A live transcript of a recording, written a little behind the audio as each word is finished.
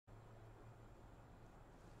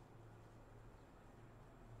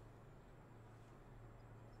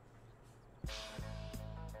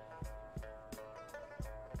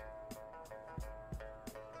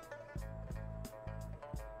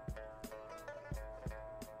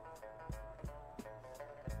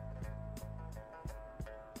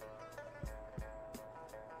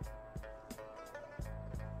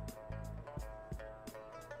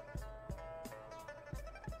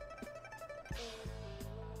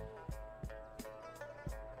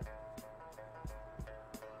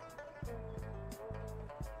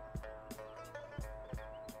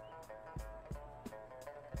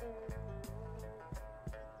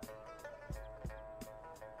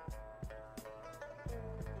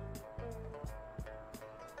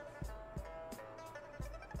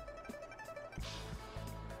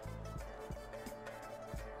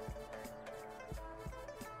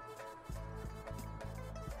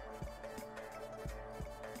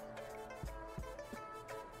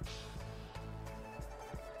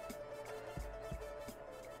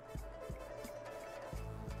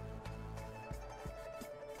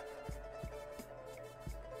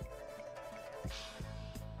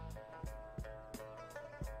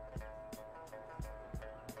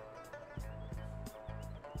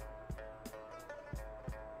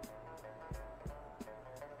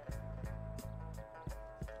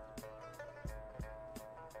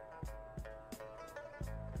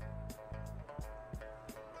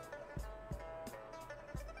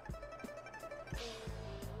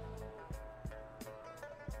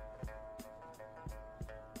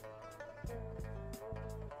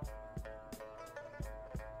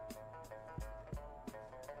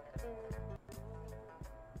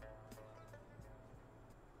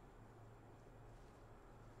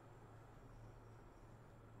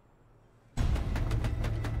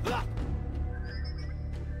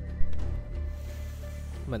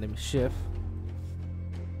My name is Chef.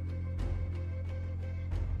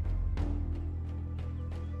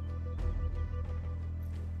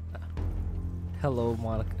 Hello,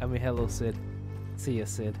 Monica. I mean, hello, Sid. See ya,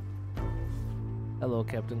 Sid. Hello,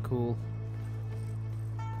 Captain Cool.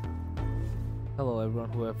 Hello,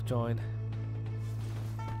 everyone who have joined.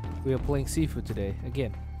 We are playing Sifu today,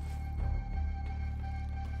 again.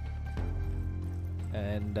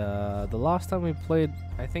 And the last time we played,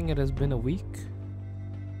 I think it has been a week.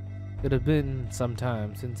 It has been some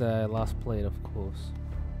time since I last played, of course.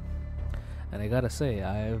 And I gotta say,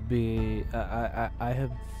 I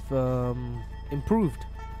have improved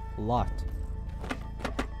a lot,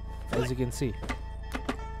 as you can see.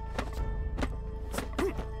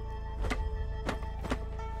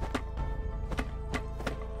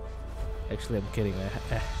 Actually, I'm kidding.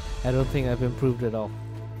 I don't think I've improved at all.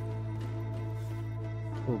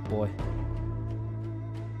 Oh boy.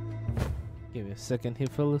 Give me a second here,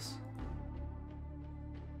 fellas.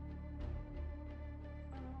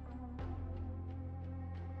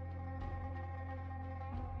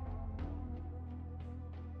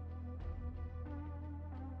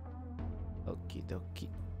 Okie dokie.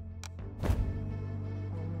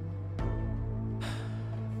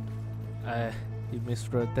 You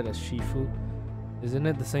misread that as Shifu. Isn't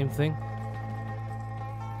it the same thing?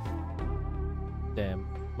 Damn,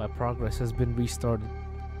 my progress has been restarted.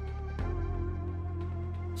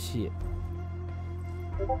 Shit.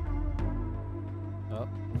 Oh.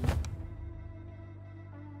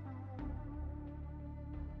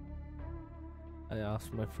 I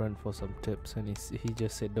asked my friend for some tips and he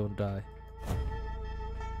just said don't die.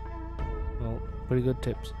 Well, pretty good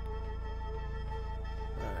tips.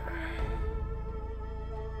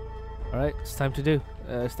 Alright, it's time to do.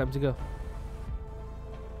 It's time to go.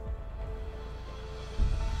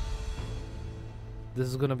 This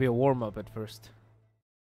is gonna be a warm-up at first.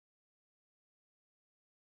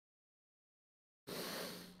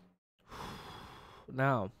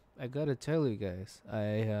 Now, I gotta tell you guys,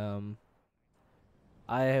 I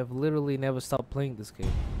have literally never stopped playing this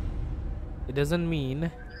game. It doesn't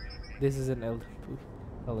mean this is an elder proof.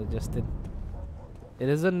 I'll adjust it. It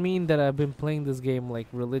doesn't mean that I've been playing this game like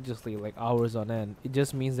religiously, like hours on end. It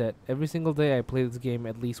just means that every single day I play this game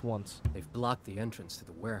at least once. They've blocked the entrance to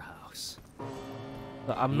the warehouse.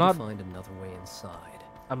 So I'm not find another way inside.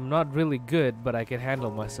 I'm not really good, but I can handle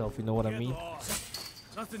myself. You know what I mean?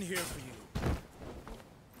 Nothing here for you.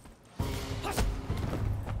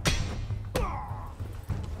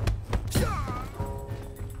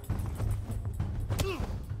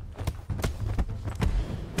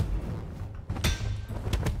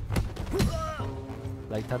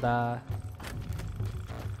 Like ta-da.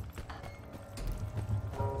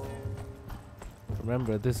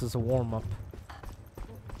 Remember, this is a warm-up.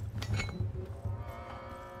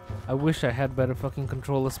 I wish I had better fucking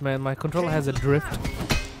controllers, man. My controller has a drift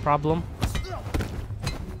problem,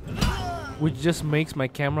 which just makes my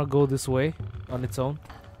camera go this way on its own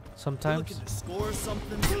sometimes. Looking to score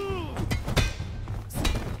something?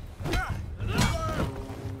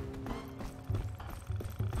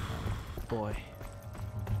 Boy.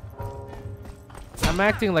 I'm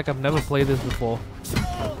acting like I've never played this before.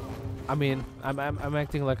 I mean, I'm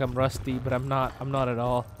acting like I'm rusty, but I'm not at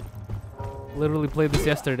all. Literally played this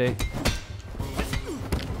yesterday.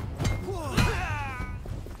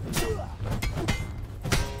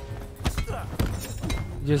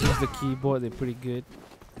 Just use the keyboard, they're pretty good.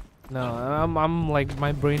 No, I'm like,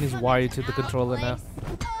 my brain is wired to the controller now.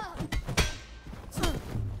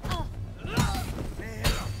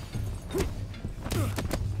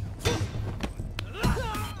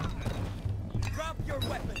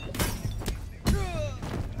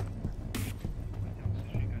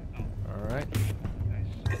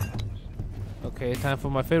 Okay, time for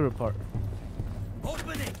my favorite part.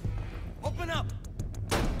 Open it! Open up!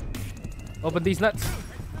 Open these nuts!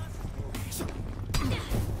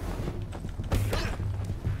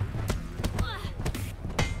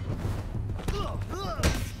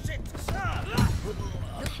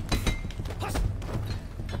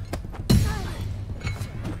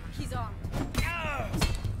 He's on.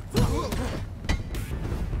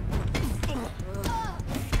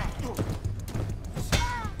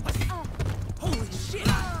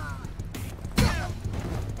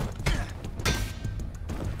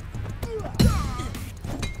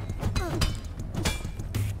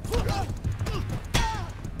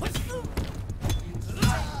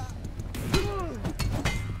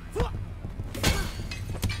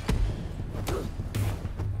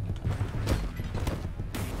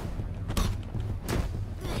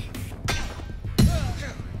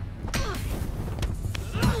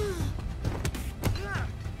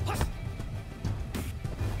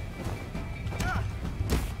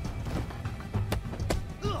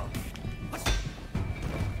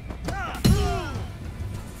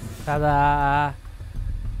 Ta-da!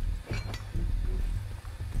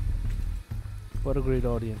 What a great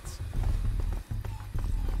audience.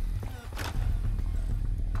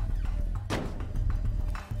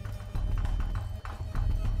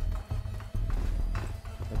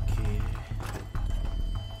 Okay.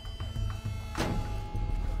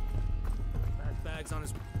 That bag's on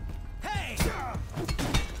his. Hey!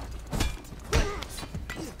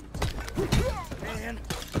 Man.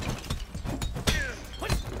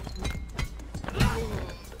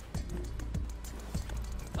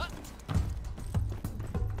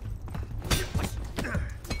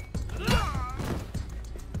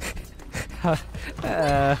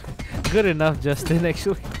 Good enough, Justin,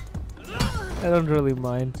 actually. I don't really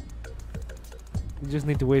mind. We just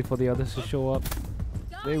need to wait for the others to show up.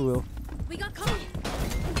 They will. We got company.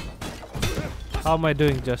 How am I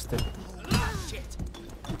doing, Justin? Shit.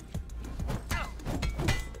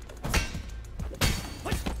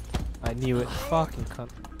 I knew it. Fucking cunt.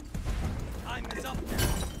 Time is up.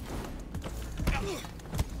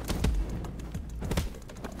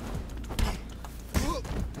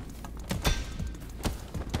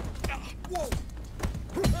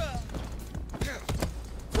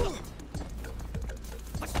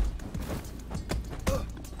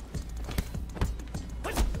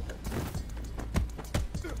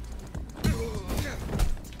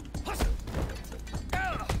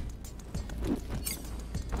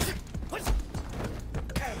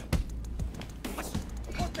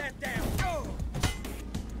 Put that down.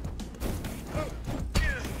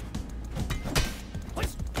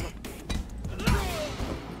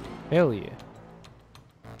 Hell yeah.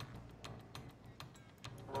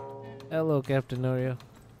 Hello, Captain Oreo.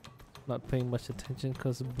 Not paying much attention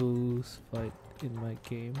because of Boo's fight in my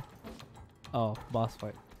game. Oh, boss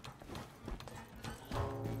fight.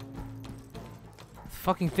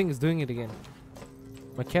 Fucking thing is doing it again.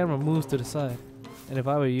 My camera moves to the side. And if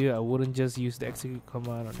I were you, I wouldn't just use the execute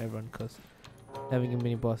command on everyone because having a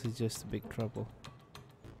mini boss is just a big trouble.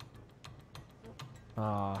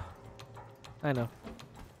 Ah, I know.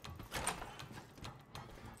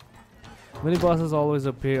 Mini bosses always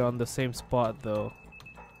appear on the same spot though,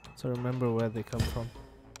 so remember where they come from.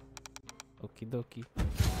 Okie dokie.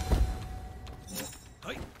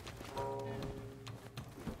 Hey.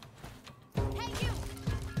 Hey, you.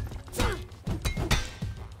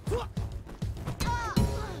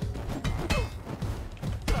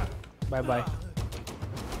 Bye bye.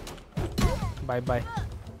 Bye bye.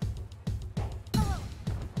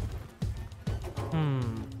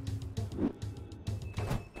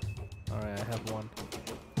 Alright, I have one.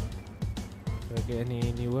 Do I get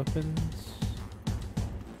any new weapons?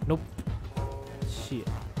 Nope. Shit.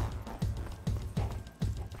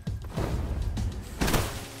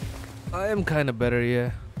 I am kinda better,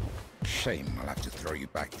 yeah. Shame I'll have to throw you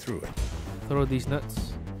back through it. Throw these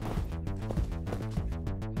nuts.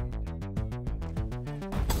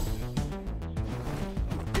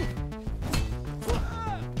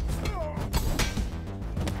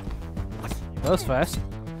 That was fast.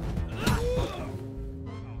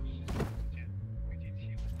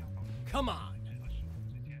 Come on.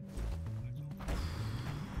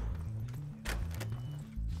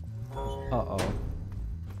 Uh-oh.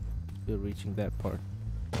 We're reaching that part.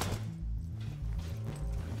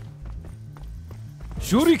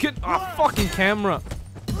 Shuriken! Ah, fucking camera!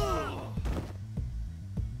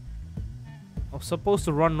 I'm supposed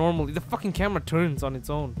to run normally. The fucking camera turns on its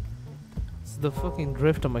own. It's the fucking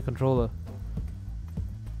drift on my controller.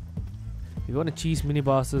 If you want to cheese mini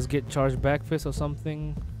bosses, get charge back fist or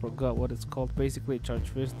something. Forgot what it's called. Basically, charge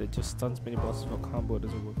fist that just stuns mini bosses for combo. It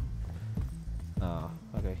doesn't work. Ah,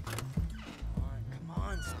 okay. Alright, come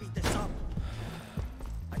on, speed this up.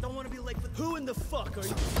 I don't want to be late for. Who in the fuck are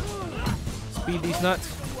you? Speed these nuts.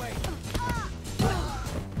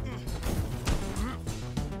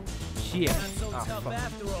 Shit. Not so Ah, tough fuck.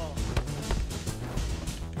 after all.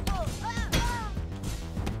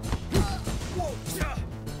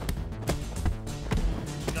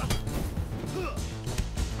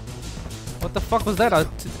 What the fuck was that?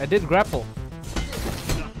 I did grapple.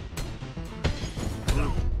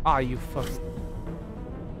 Ah, you fuck.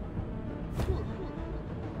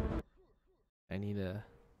 I need a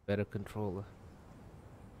better controller.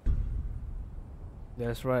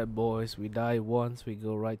 That's right, boys. We die once, we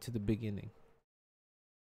go right to the beginning.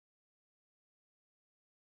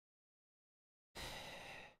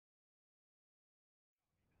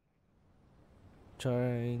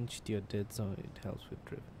 Change to your dead zone. It helps with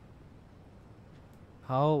drift.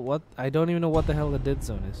 How? What? I don't even know what the hell the dead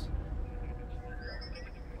zone is.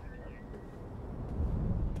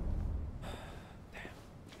 Damn.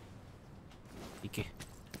 Ike.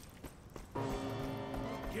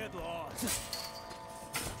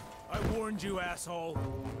 I warned you, asshole.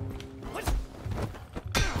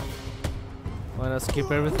 Why not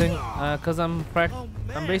skip everything? Cause I'm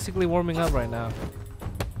basically warming up right now.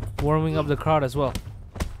 Warming up the crowd as well.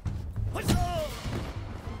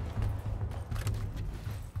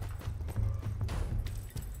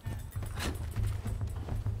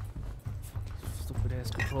 Stupid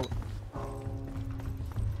ass controller.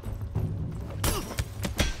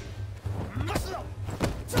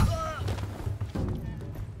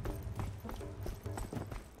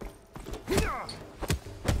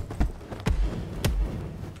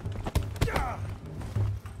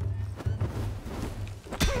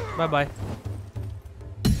 Bye bye.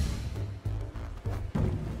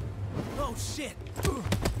 Oh shit.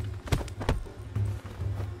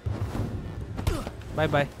 Bye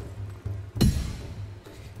bye.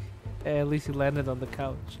 Hey, at least he landed on the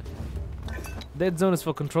couch. Dead zone is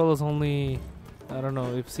for controllers only. I don't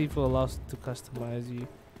know if Sifu allows to customize you.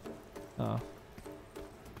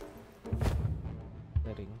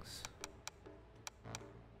 Settings.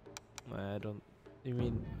 I don't. You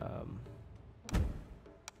mean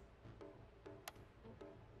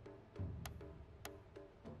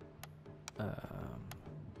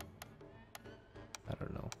I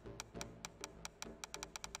don't know.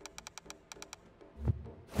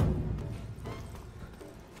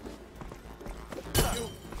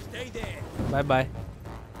 Stay there. Bye bye.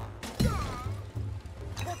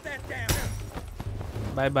 Put that down.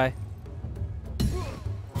 Bye bye.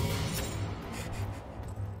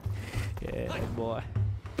 Yeah, boy.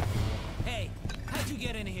 Hey, how'd you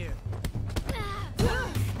get in here?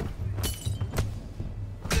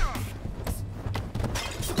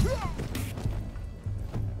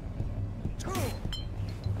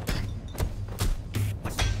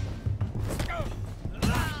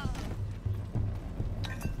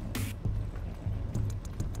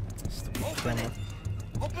 Open it.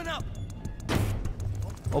 Open up.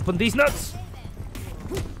 Open these nuts.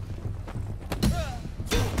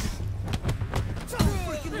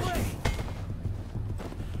 Freaking way.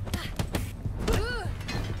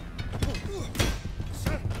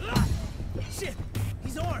 Shit,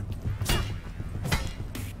 he's armed.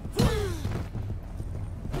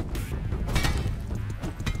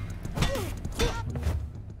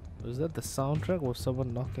 Was that the soundtrack or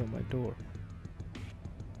someone knocking on my door?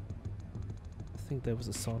 I think that was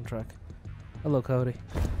a soundtrack. Hello, Cody.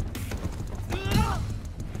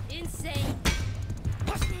 Insane.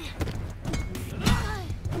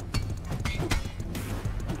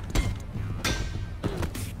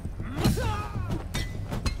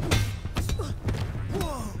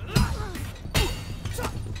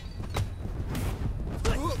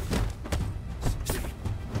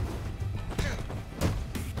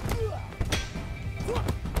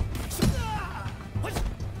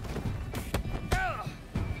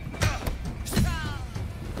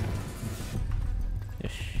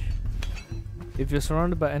 If you're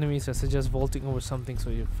surrounded by enemies, I suggest vaulting over something so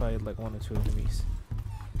you fight like 1 or 2 enemies.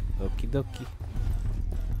 Okie dokie.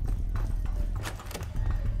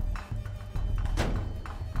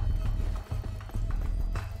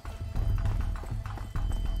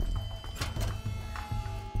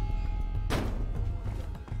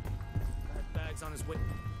 That bag's on his way.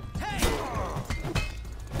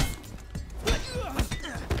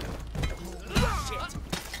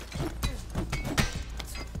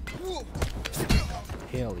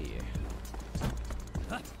 Hell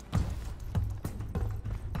yeah.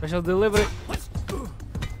 Special delivery.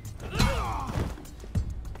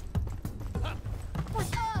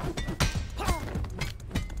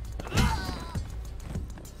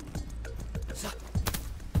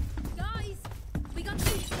 Guys, we got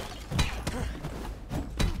this.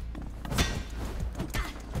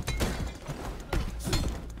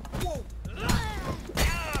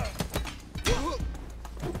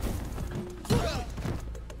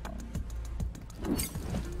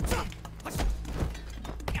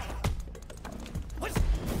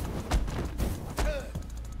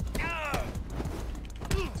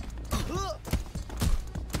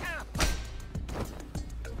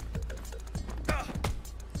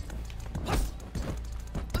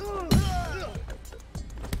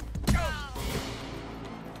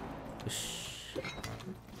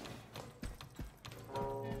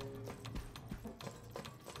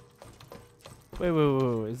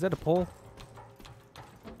 Wait, is that a pole?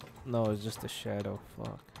 No, it's just a shadow.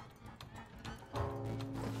 Fuck.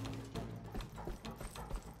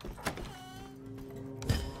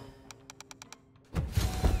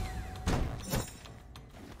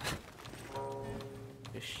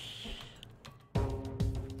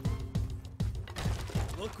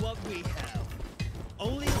 Look what we have.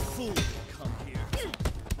 Only a fool would come here.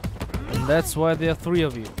 And that's why there are 3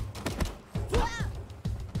 of you.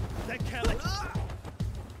 That counts.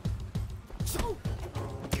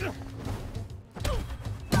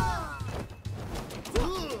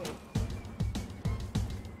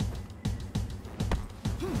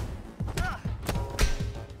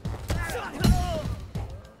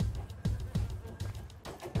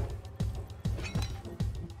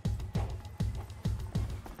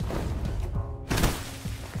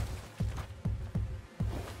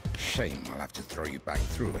 Shame I'll have to throw you back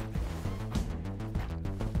through it.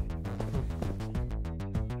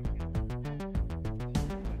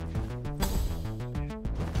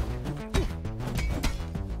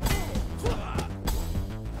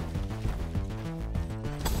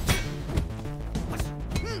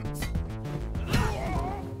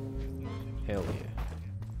 Hell yeah.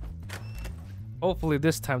 Hopefully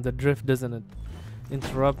this time the drift doesn't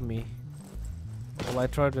interrupt me while I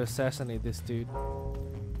try to assassinate this dude.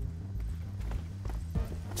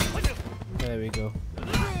 There we go.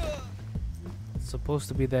 It's supposed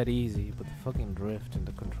to be that easy, but the fucking drift in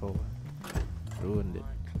the controller ruined it.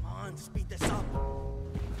 Come on, speed this up. I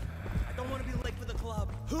don't want to be late for the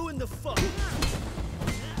club. Who in the fuck?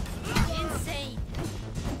 Insane.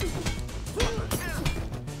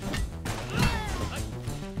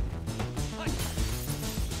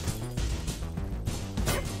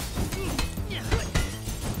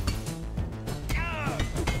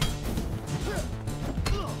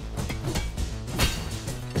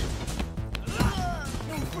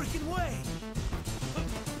 No freaking way.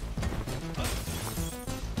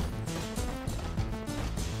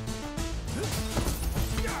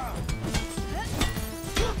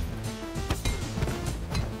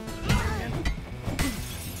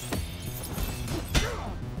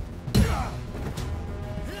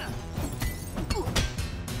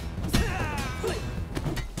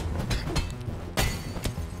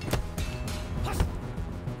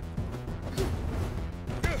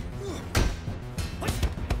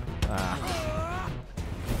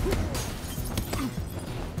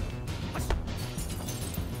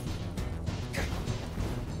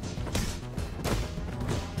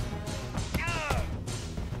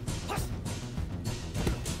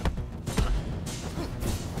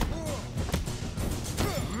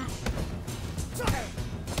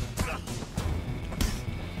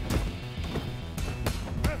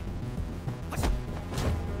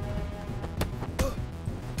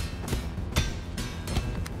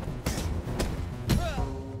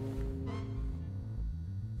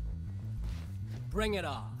 Bring it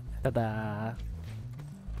on. Ta-da!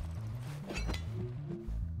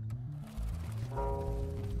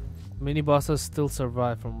 Mini bosses still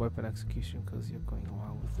survive from weapon execution because you're going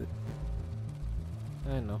along with it.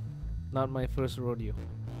 I know. Not my first rodeo.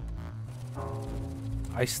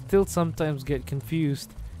 I still sometimes get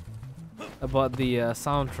confused about the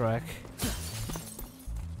soundtrack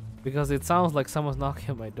because it sounds like someone's knocking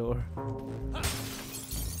at my door.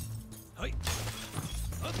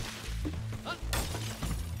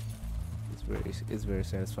 It's very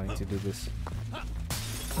satisfying to do this.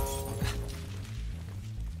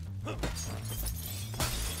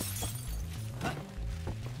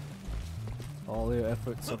 All your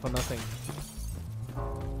efforts are for nothing.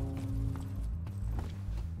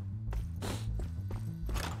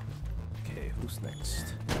 Okay, who's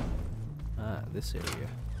next? Ah, this area.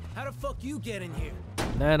 How the fuck you get in here?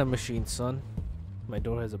 Nano machine, son. My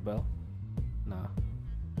door has a bell. Nah.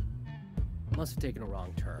 Must have taken a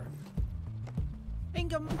wrong turn.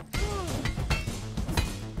 Bingham.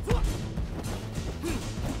 Holy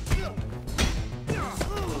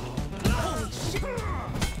shit.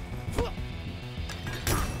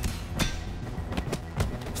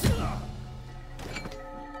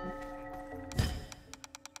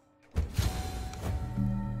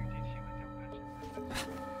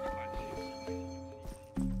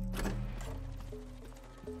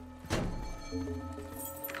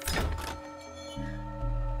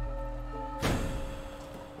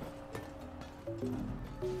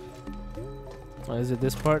 Is it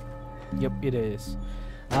this part? Yep, it is.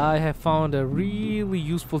 I have found a really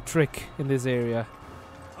useful trick in this area.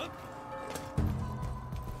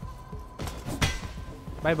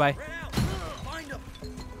 Bye bye. Find him.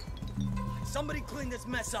 Somebody clean this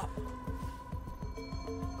mess up.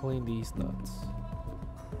 Clean these nuts,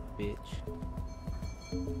 bitch.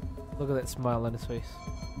 Look at that smile on his face.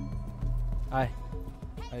 Hi.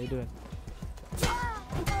 How you doing?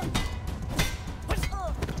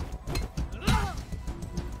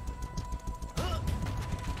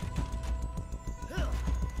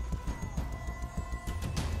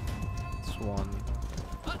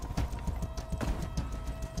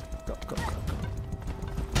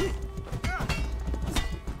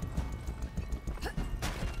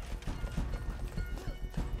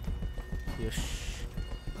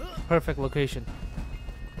 perfect location.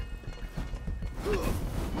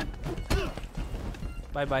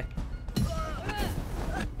 Bye bye.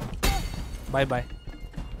 Bye bye.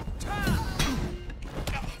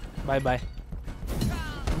 Bye bye.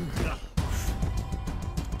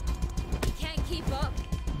 You can't keep up.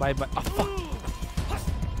 Bye bye. Oh fuck.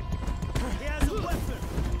 He has a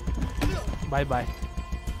weapon. Bye bye.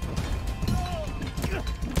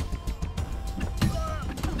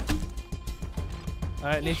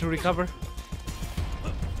 Alright, need to recover.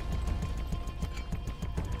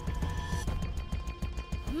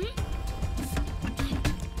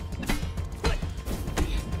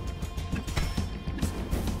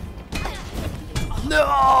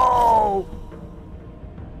 No!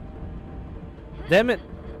 Damn it!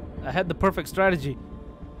 I had the perfect strategy.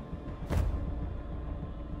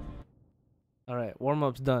 Alright,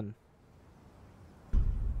 warm-up's done.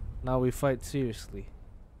 Now we fight seriously.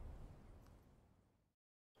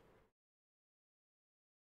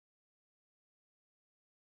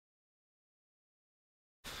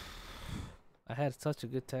 I had such a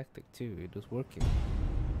good tactic too, it was working.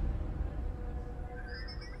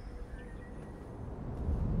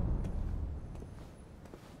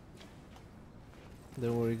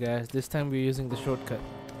 Don't worry guys, this time we're using the shortcut.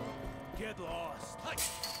 Get lost.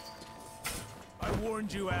 I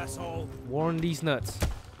warned you, asshole. Warn these nuts.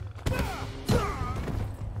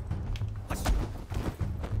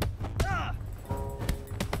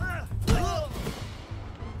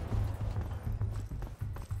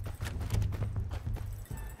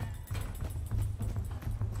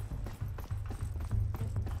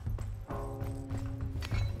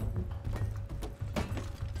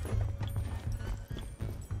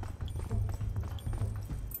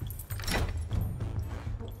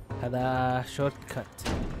 Tada, shortcut.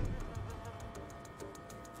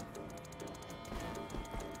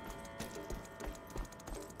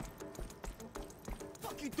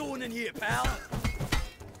 What you doing in here, pal?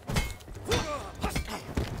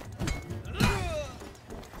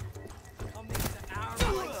 Coming to our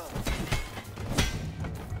place.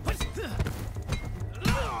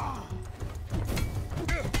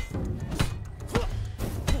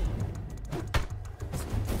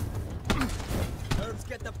 Nerves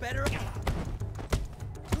get the better.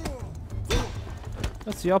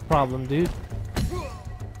 That's your problem, dude.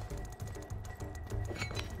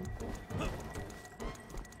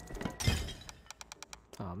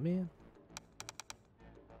 Oh man.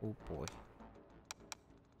 Oh boy.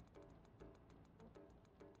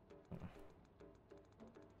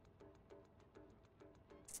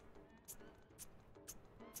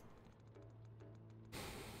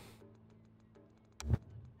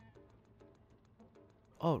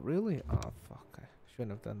 Oh really? Oh fuck. I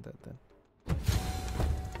shouldn't have done that then.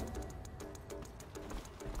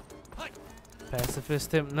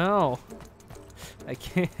 Pacifist him? No. I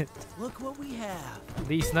can't. Look what we have.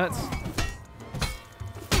 These nuts.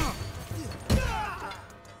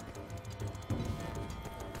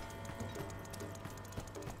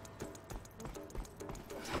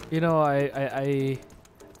 You know, I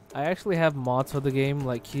actually have mods for the game,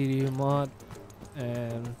 like Kiryu mod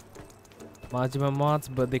and Majima mods,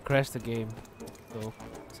 but they crashed the game. So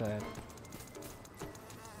sad.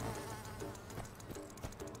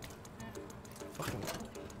 Fucking.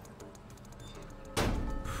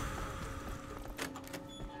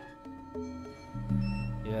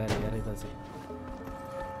 Yeah, it does it.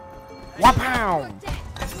 Wapow!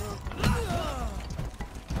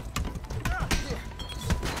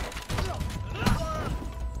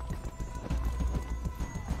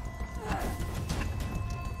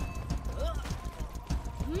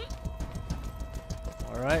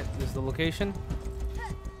 Alright, this is the location.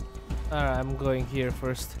 Alright, I'm going here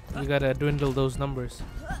first. We gotta dwindle those numbers,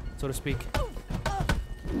 so to speak.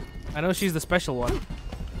 I know she's the special one,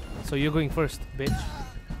 so you're going first, bitch.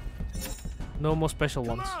 No more special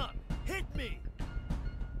ones. Come on, hit me.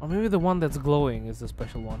 Or maybe the one that's glowing is the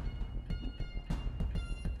special one.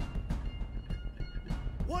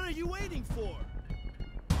 What are you waiting for?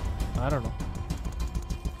 I don't know.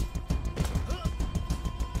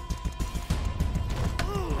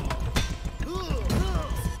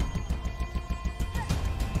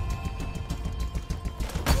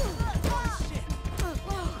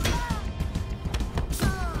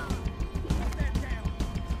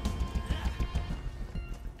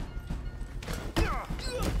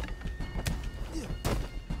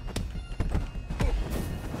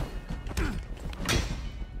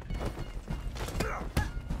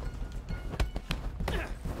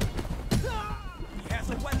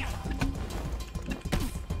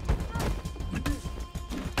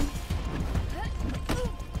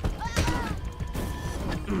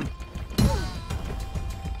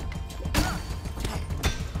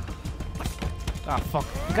 Ah, fuck.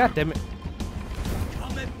 God damn it.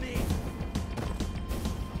 Come at me.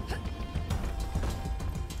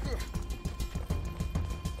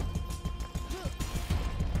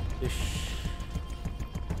 Ish.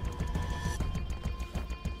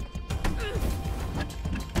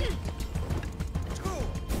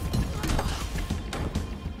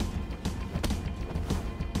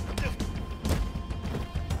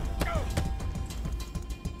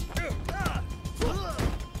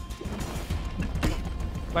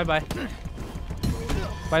 Bye-bye.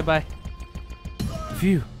 Bye-bye.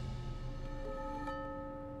 Phew.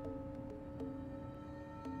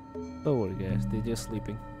 Don't worry, guys. They're just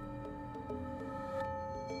sleeping.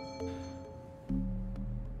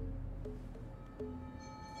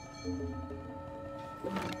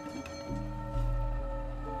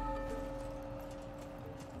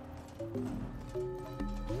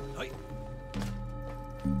 Hey.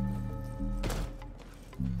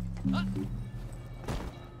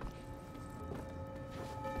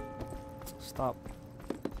 Stop.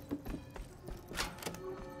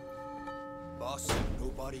 Boss,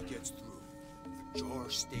 nobody gets through. The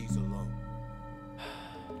George stays alone.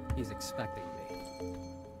 He's expecting me.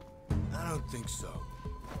 I don't think so.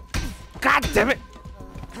 God damn it!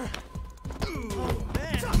 Oh,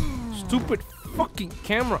 man. Stupid fucking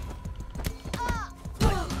camera.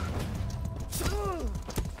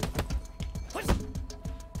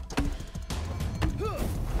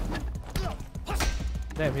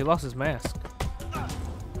 Damn, he lost his mask.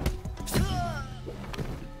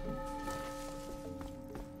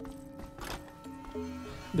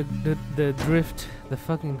 The drift, the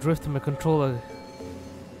fucking drift in my controller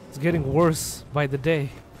is getting worse by the day.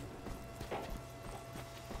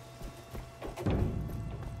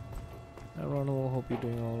 Hi Ronald, hope you're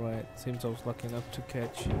doing alright. Seems I was lucky enough to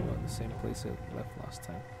catch you at the same place I left last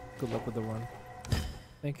time. Good luck with the run.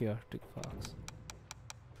 Thank you, Arctic Fox.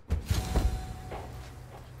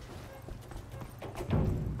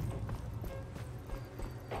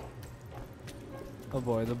 Oh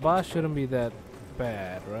boy, the boss shouldn't be that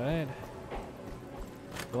bad, right?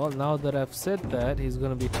 Well, now that I've said that, he's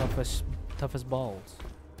gonna be tough as balls.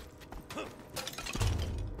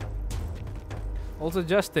 Also,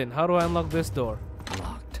 Justin, how do I unlock this door?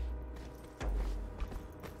 Locked.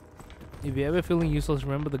 If you're ever feeling useless,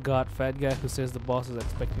 remember the god fat guy who says the boss is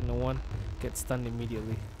expecting no one. Get stunned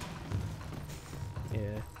immediately.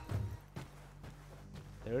 Yeah.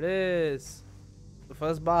 There it is. The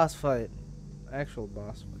first boss fight. Actual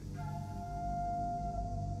boss fight.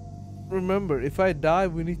 Remember, if I die,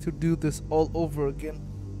 we need to do this all over again.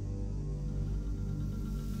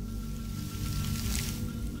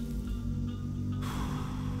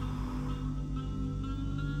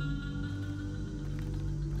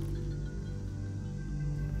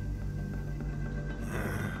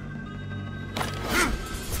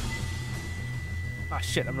 Ah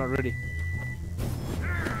shit, I'm not ready.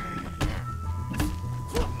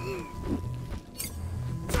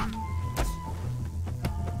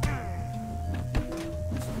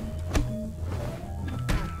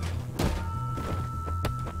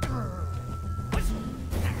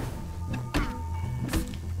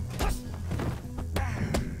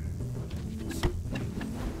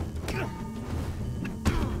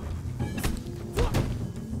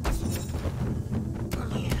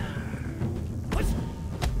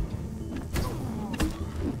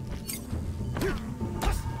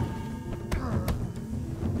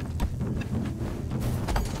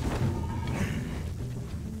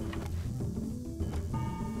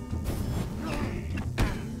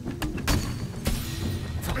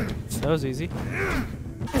 That was easy.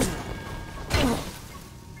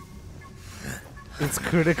 It's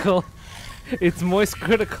critical. It's moist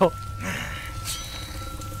critical.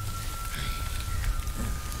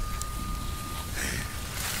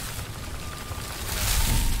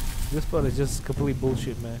 This part is just complete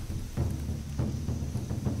bullshit, man.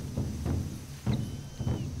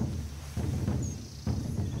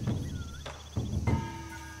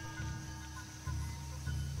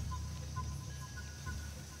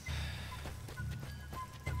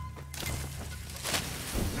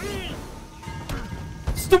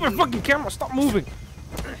 Stupid fucking camera, stop moving!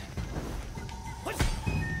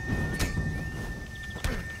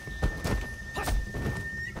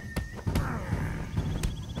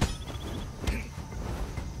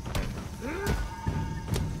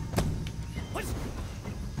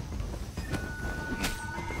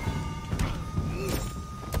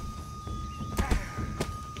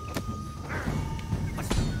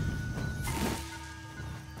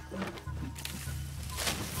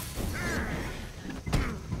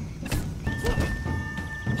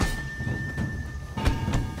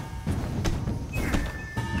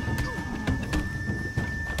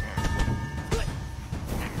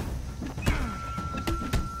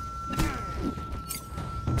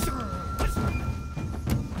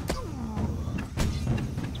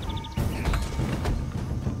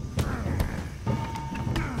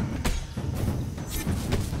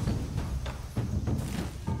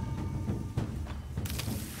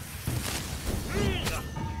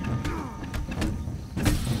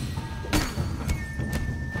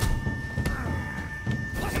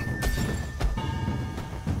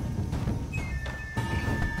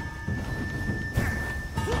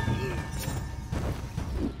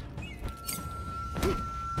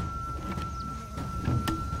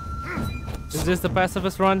 Is this the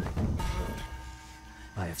pacifist run?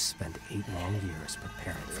 I have spent 8 long years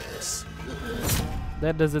preparing for this.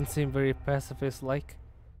 That doesn't seem very pacifist-like.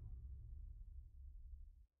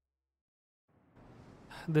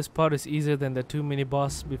 This part is easier than the 2 mini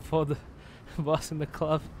boss before the boss in the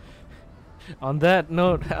club. On that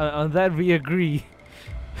note, on that we agree.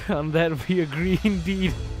 On that we agree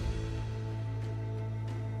indeed.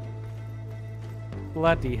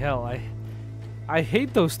 Bloody hell, I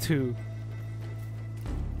hate those two.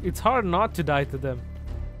 It's hard not to die to them.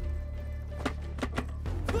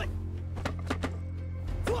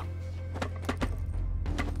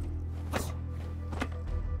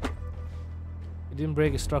 He didn't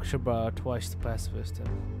break a structure bar twice to pacifist him.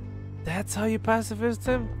 That's how you pacifist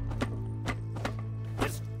him?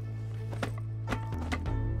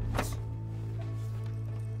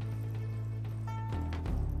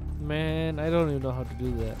 Man, I don't even know how to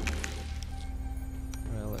do that.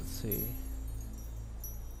 Well, let's see.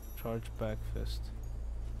 Charge back fist.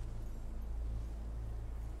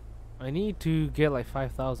 I need to get like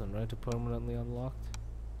 5,000, right, to permanently unlocked.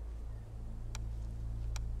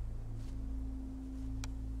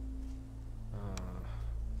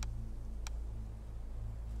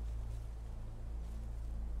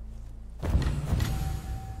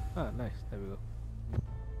 Ah, nice. There we go.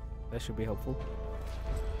 That should be helpful.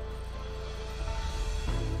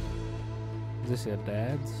 Is this your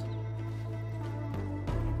dad's?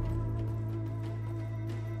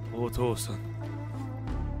 Otosan.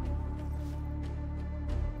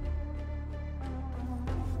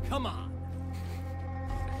 Come on.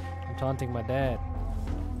 I'm taunting my dad.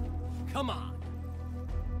 Come on.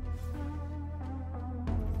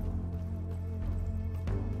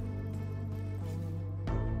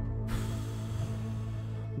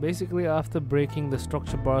 Basically, after breaking the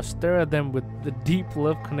structure bar, stare at them with the deep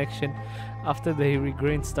love connection. After they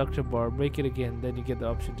regain structure bar, break it again, then you get the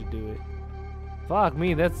option to do it. Fuck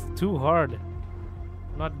me, that's too hard.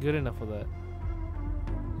 Not good enough for that.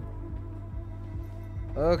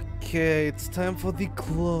 Okay, it's time for the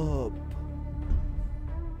club.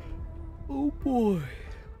 Oh boy.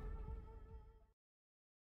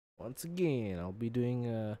 Once again, I'll be doing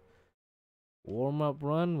a warm-up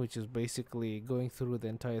run, which is basically going through the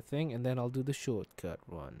entire thing, and then I'll do the shortcut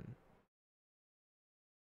run.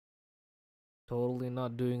 Totally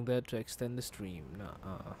not doing that to extend the stream.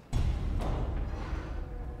 Nuh-uh.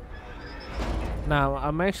 Now,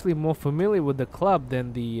 I'm actually more familiar with the club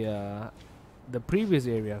than the previous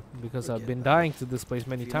area, because I've been dying to this place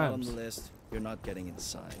many times. On the list, you're not getting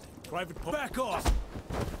inside. Private, back off.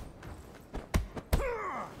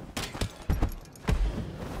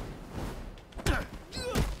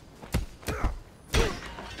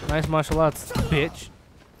 Nice martial arts, bitch.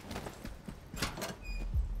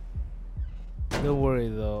 Don't worry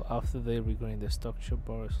though, after they regain the structure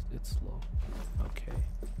bars, it's slow. Okay.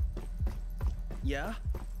 Yeah?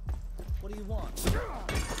 What do you want?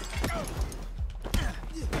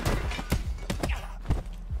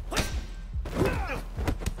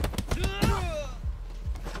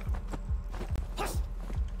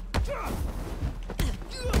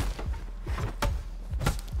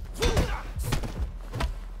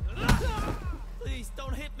 Please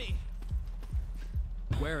don't hit me.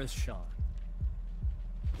 Where is Sean?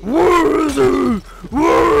 Where is he?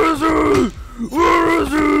 Where is he? Where is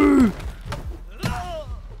he?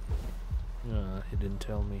 He didn't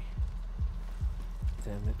tell me.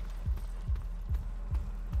 Damn it.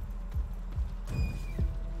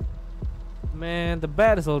 Man, the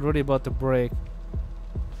bat is already about to break.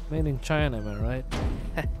 Made in China, am I right?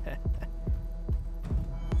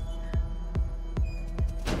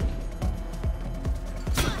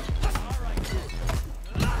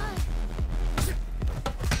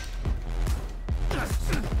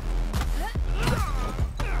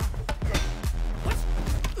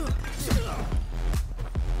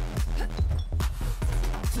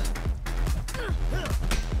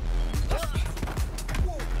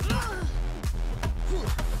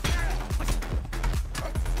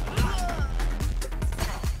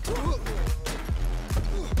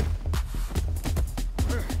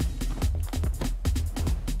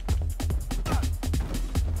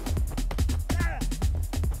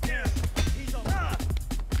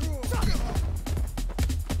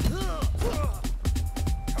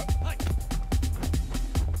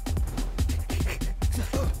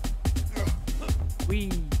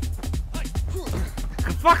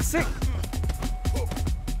 Fuck's sake!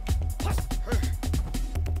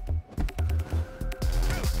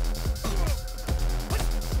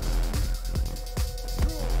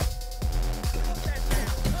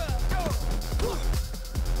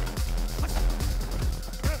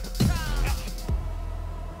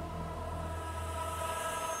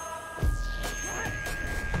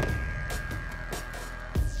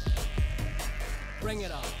 Bring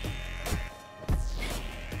it on.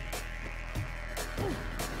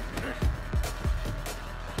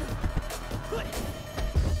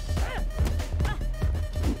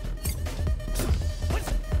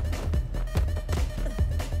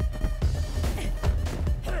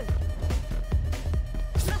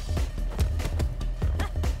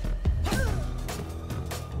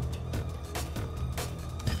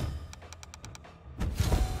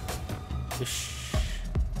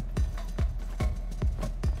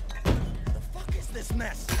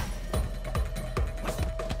 Mess.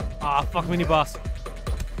 Ah, fuck mini boss.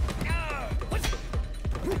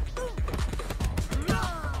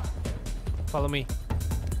 Follow me.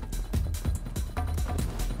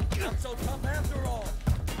 Not so tough after all.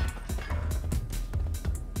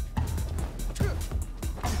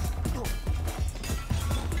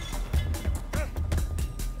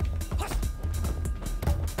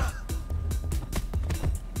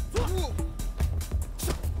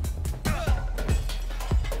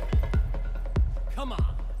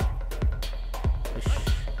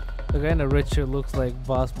 The guy in the red shirt looks like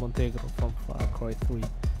Boss Montego from Far Cry 3.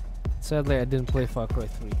 Sadly, I didn't play Far Cry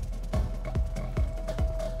 3.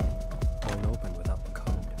 Won't open without the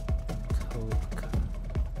code.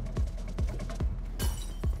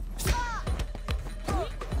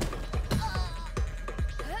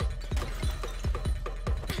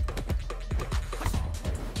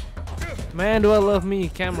 Man, do I love me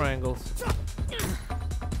camera angles.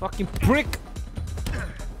 Fucking prick!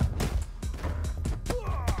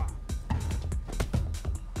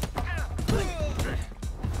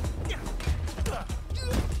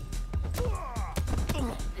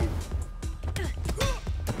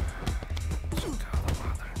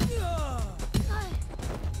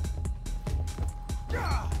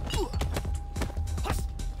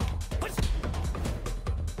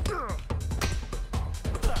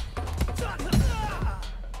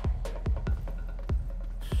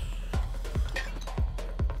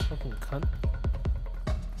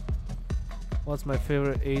 What's my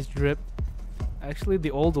favorite age drip? Actually, the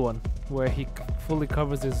old one, where he fully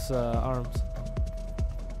covers his arms.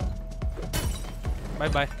 Bye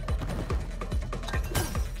bye.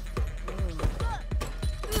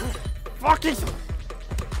 Fuck it!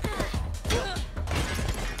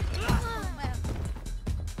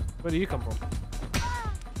 Where do you come from?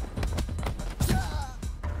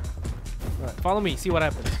 Alright, follow me, see what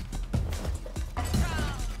happens.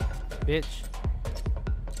 Bitch.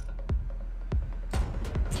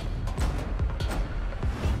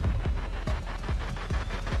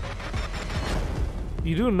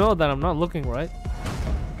 You do know that I'm not looking, right?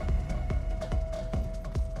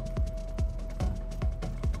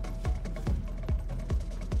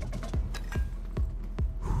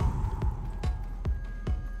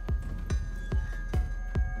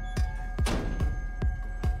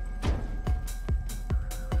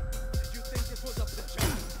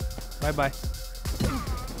 Bye bye.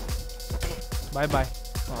 Bye bye.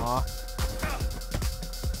 Aw.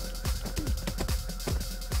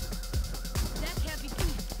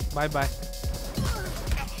 Bye bye.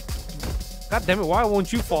 God damn it, why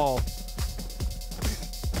won't you fall?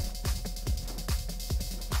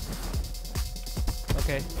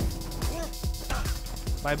 Okay.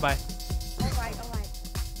 Bye bye. Alright.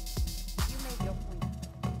 You made your point.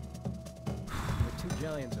 There are two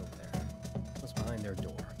giants over there. What's behind their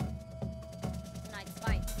door? Tonight's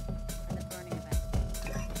fight and the burning event.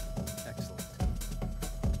 Excellent.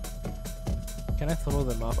 Can I throw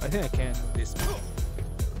them off? I think I can. This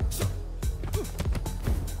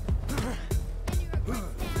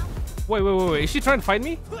Wait. Is she trying to fight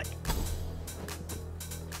me?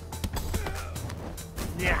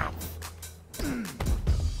 Yeah.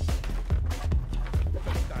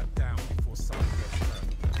 that down before someone gets hurt.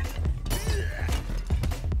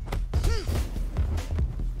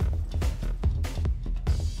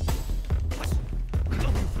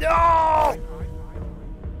 No!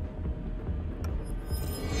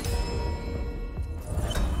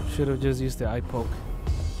 Should have just used the eye poke.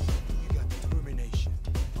 You got determination.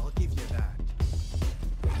 I'll give you that.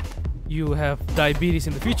 You have diabetes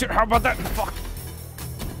in the future. How about that? Fuck.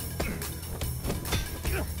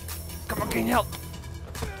 Come on, can you help?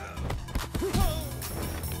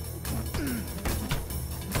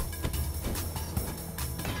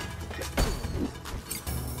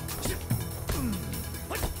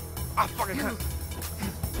 Ah, fucking hell.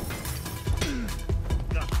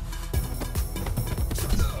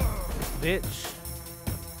 Bitch.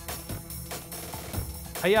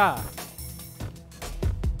 Hiya.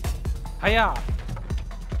 Hiya.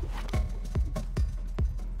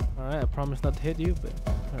 Alright, I promise not to hit you, but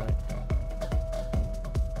alright.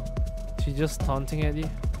 She's just taunting at you.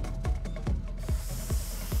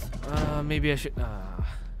 Maybe I should. I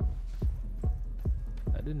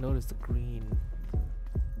didn't notice the green.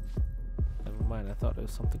 Never mind. I thought it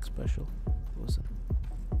was something special. It wasn't.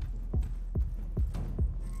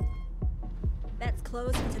 That's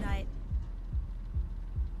closing tonight.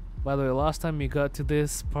 By the way, last time you got to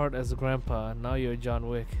this part as a grandpa, now you're John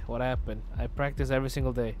Wick. What happened? I practice every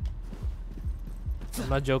single day. I'm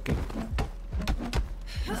not joking.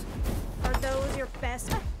 Are those your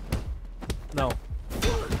best? No.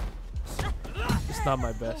 It's not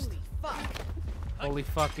my best. Holy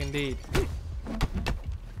fuck indeed.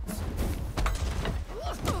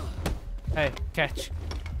 Hey, catch.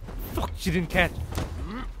 Fuck, she didn't catch.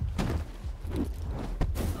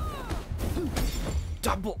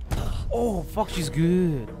 Double. Oh, fuck, she's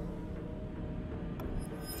good.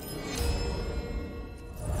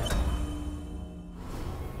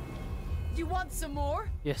 You want some more?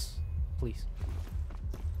 Yes, please.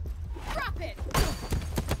 Drop it!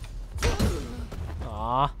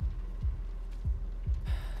 Ah.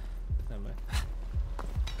 Never mind.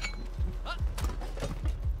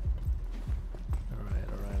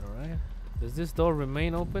 Alright. Does this door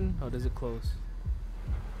remain open or does it close?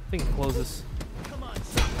 I think it closes. Come on,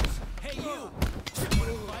 suckers. Hey, you!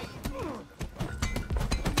 Wanna fight?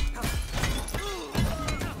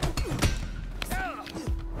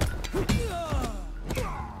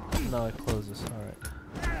 No, it closes. Alright.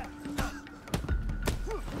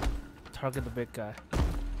 Target the big guy.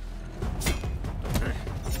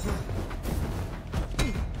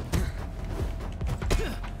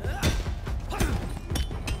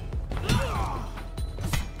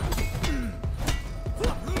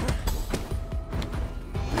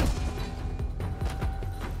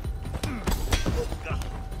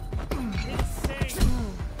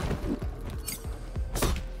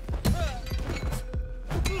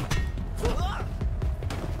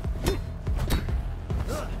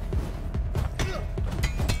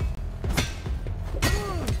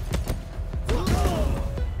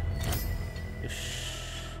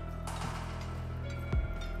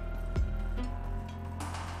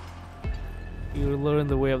 You learn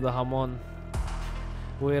the way of the Hamon.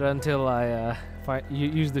 Wait until I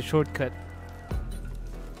use the shortcut.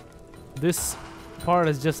 This part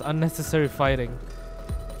is just unnecessary fighting.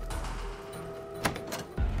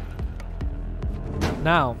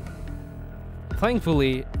 Now,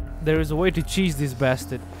 thankfully, there is a way to cheese this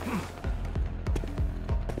bastard.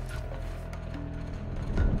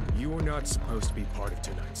 You are not supposed to be part of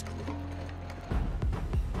tonight's crew.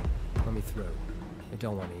 Let me through. I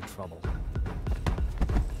don't want any trouble.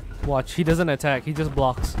 Watch, he doesn't attack, he just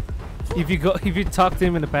blocks. If you talk to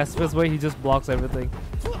him in the pacifist way, he just blocks everything.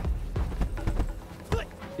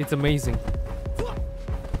 It's amazing.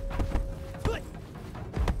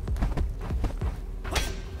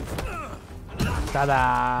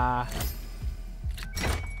 Ta-da!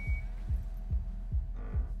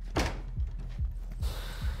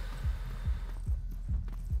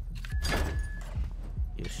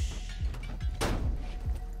 Yes.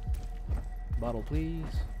 Bottle, please.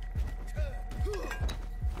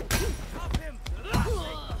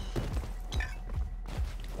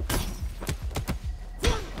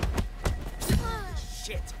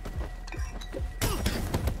 Shit.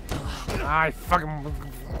 I fucking.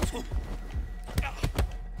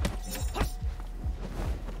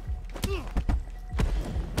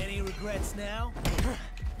 Any regrets now?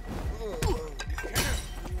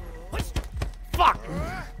 Fuck!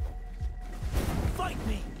 Fight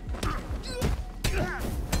me!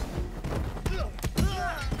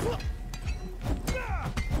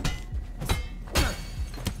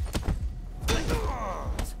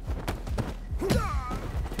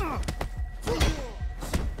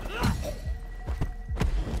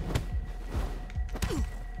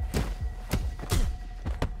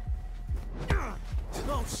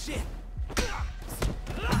 Oh shit!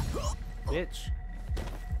 Bitch.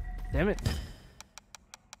 Damn it.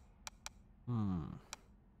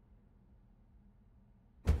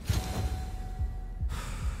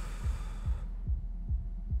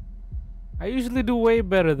 I usually do way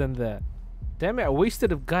better than that. Damn it, I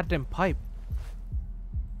wasted a goddamn pipe.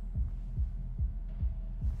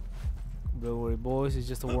 Don't worry, boys, it's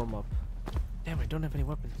just a warm-up. Damn, I don't have any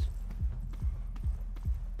weapons.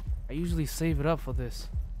 I usually save it up for this.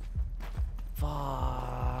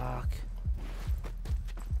 Fuck.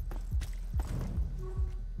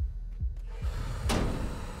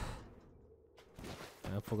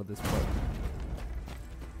 I forgot this part.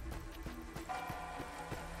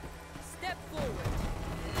 Step forward.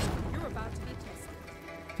 You're about to be tested.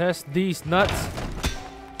 Test these nuts.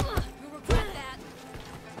 You'll regret that.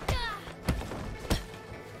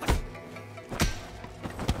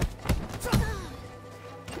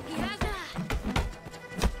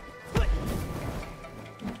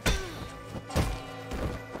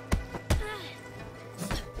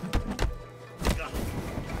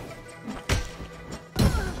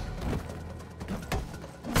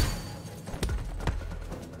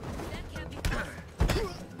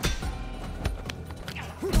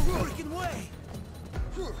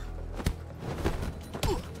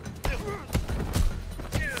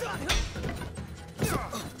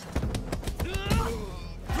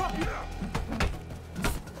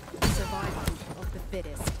 Survival of the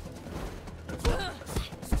fittest.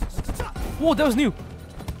 Whoa, that was new.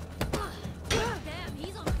 Damn,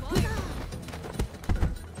 he's on fire.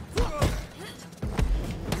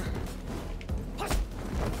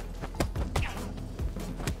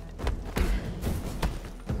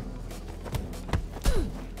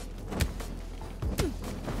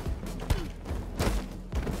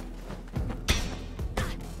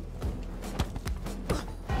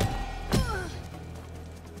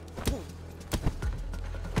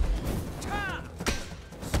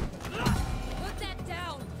 Put that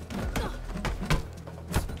down.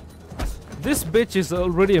 This bitch is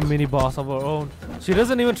already a mini boss of her own. She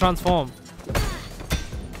doesn't even transform.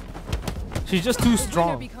 She's just too The winner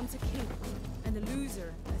strong. becomes a king, and the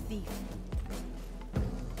loser a thief.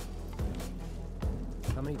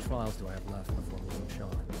 How many trials do I have left before being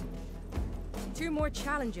shot? 2 more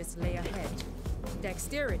challenges lay ahead.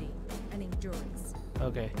 Dexterity and endurance.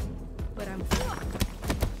 Okay. But I'm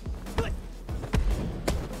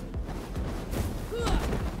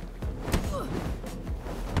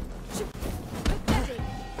Pathetic.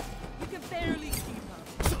 You can barely keep up.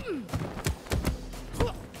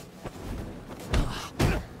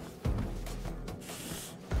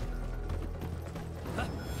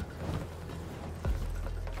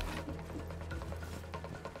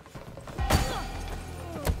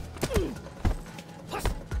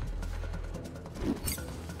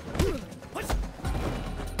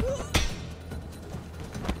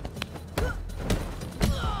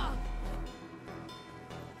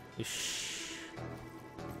 Shh.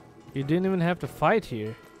 You didn't even have to fight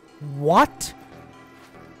here. What?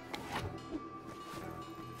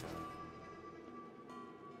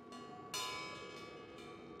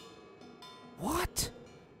 What?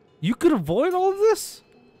 You could avoid all of this?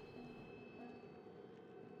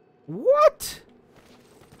 What?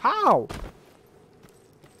 How?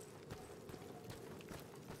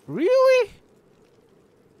 Really?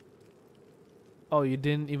 Oh, you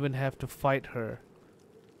didn't even have to fight her.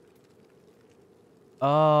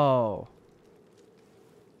 Oh.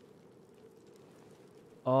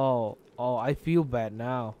 Oh, I feel bad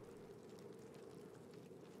now.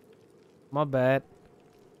 My bad.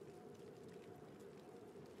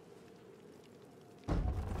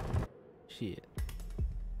 Shit.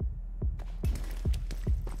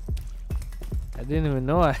 I didn't even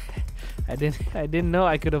know I didn't know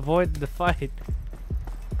I could avoid the fight. It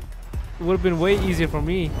would have been way easier for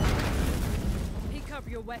me. pick up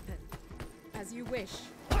your weapon as you wish.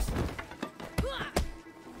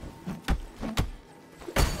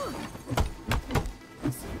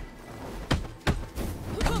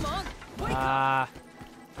 Come on, wake up. Ah.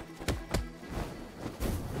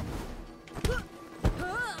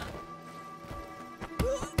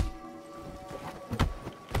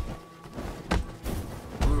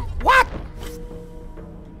 What?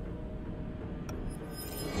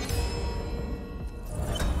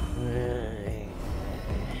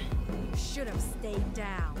 Should have stayed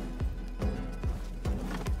down.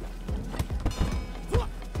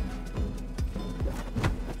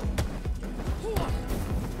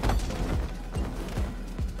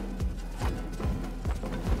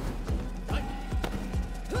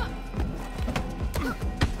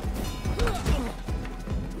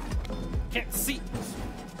 Can't see.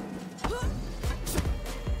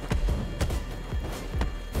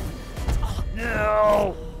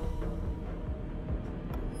 No.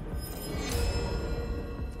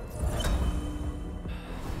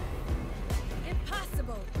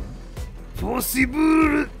 Impossible.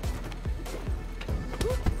 Possible.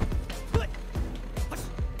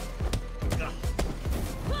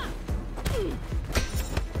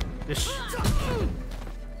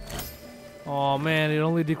 Oh man, it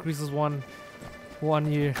only decreases one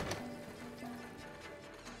year.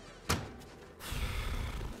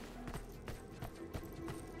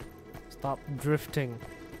 Stop drifting.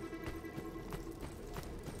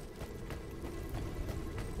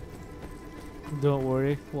 Don't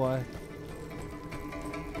worry. Why?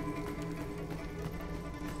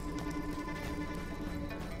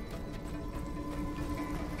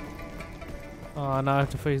 Oh, now I have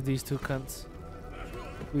to face these two cunts.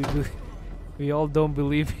 We all don't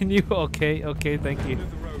believe in you. Okay, thank you.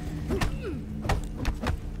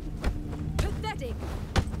 Pathetic.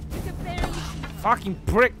 You can barely. Fucking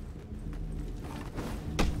prick.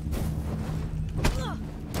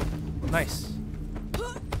 Nice.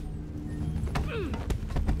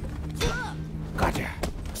 Gotcha.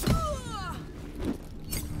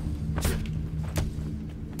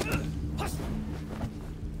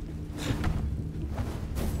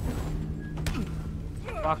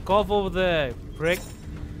 Fuck off over there, prick.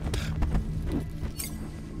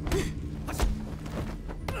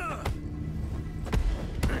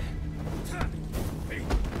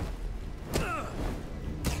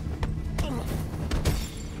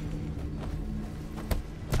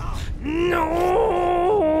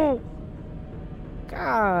 No!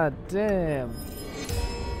 God damn.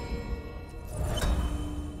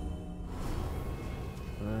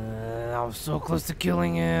 I was so close to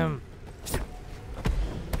killing him.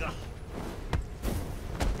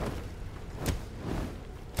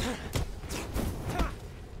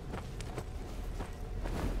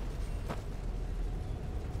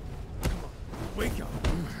 Wake up.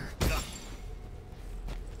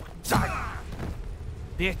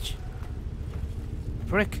 Bitch.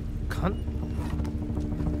 Prick. Cunt.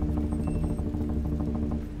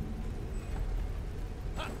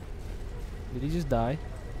 Did he just die?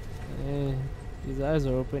 His eyes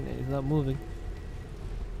are open and he's not moving.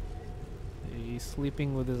 He's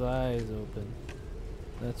sleeping with his eyes open.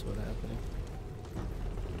 That's what's happening.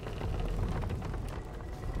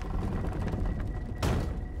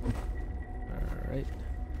 Alright.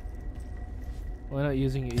 Why not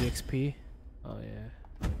using EXP? Oh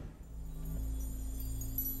yeah.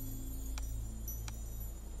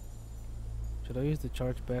 Should I use the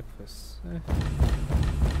charge back fist?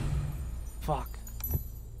 Fuck.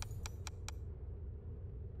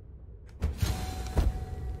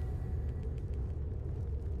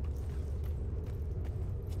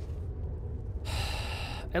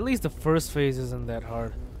 At least the first phase isn't that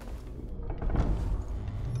hard.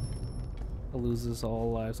 I loses all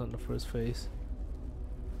lives on the first phase.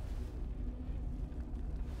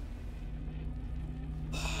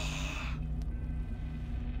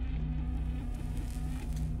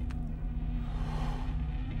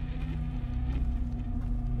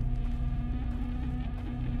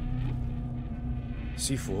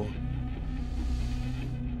 Sifu,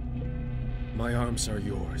 my arms are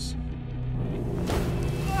yours.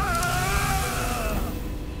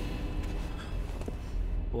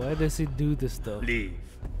 Why does he do this though? Leave.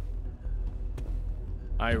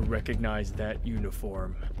 I recognize that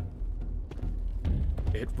uniform.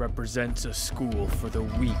 It represents a school for the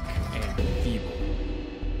weak and feeble.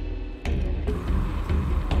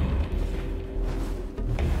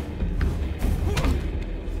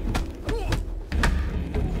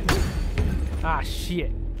 Ah,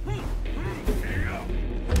 shit.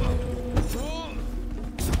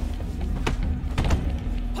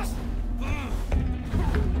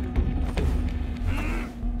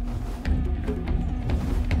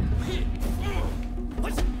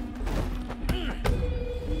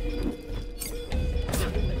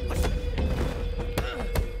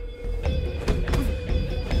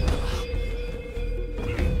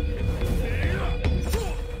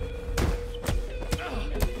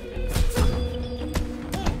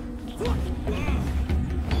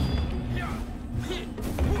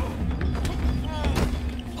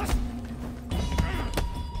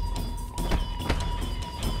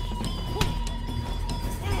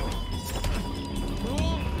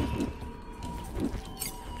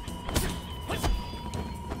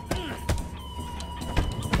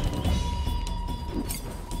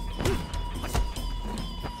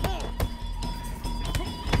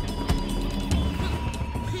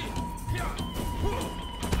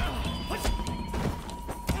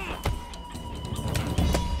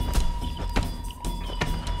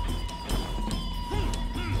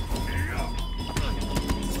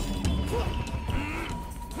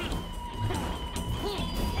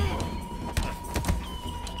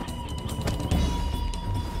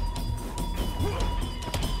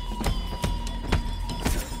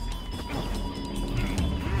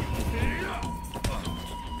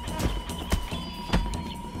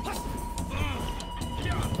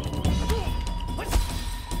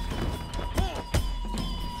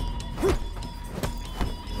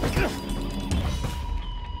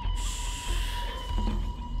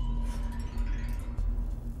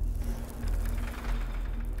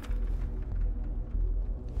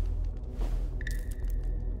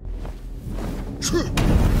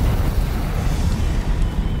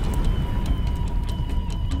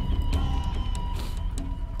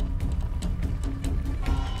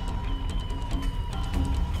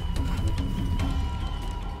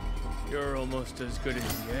 You're almost as good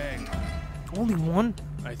as Yang. Only one?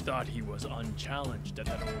 I thought he was unchallenged at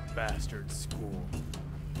that old bastard's school.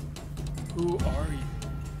 Who are you?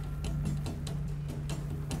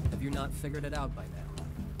 Have you not figured it out by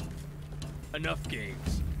now? Enough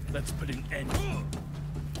games. Let's put an end to it.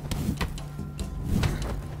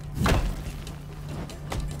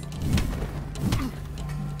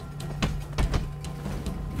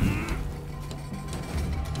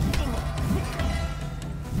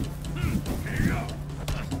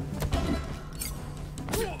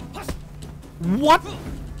 What?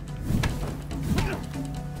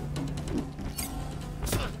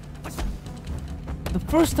 The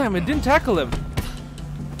first time it didn't tackle him.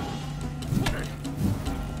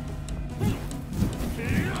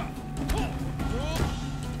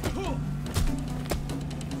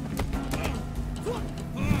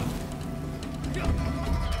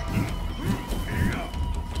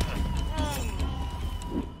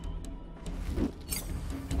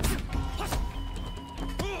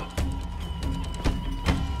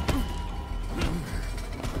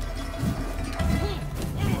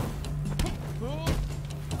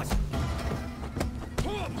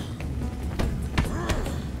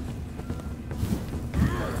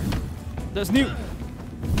 That's new.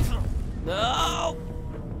 No.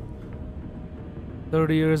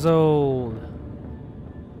 30 years old.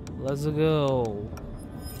 Let's go.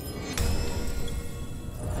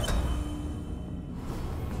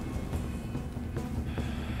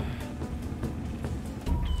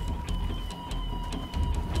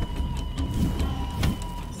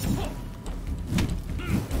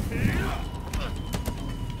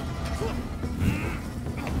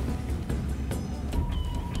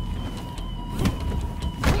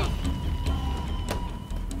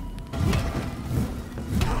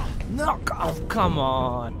 Oh, come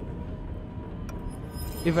on.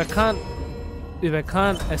 If I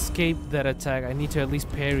can't escape that attack, I need to at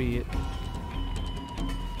least parry it.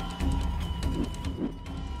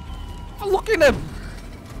 Oh, look at him.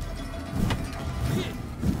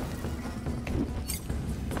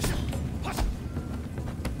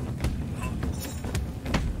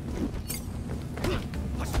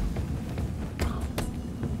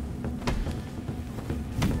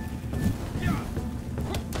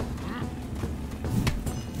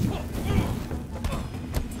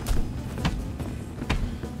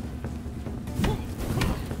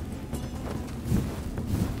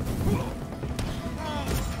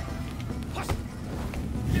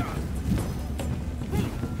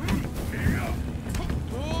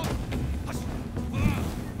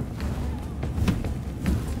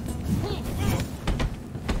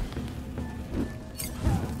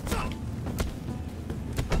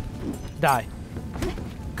 Die.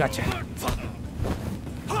 Gotcha.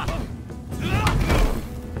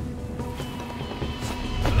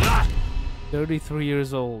 "33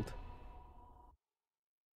 years old.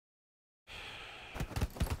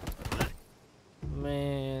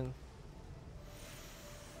 Man.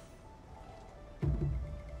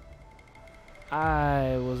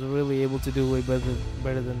 I was really able to do way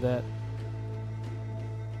better than that.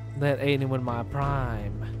 That ain't even my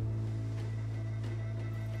prime.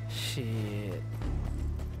 Shit.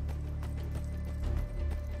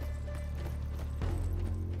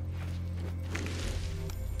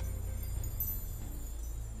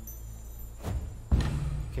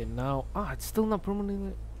 Okay, now it's still not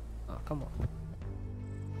permanently. Oh, come on.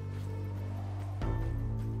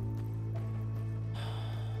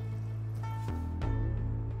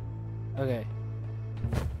 Okay.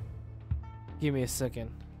 Give me a second.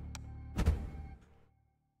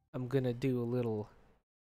 I'm gonna give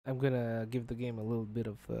the game a little bit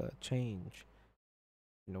of change.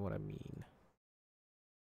 You know what I mean?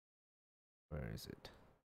 Where is it?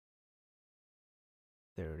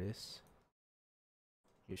 There it is.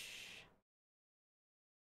 Yeesh.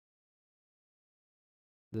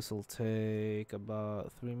 This'll take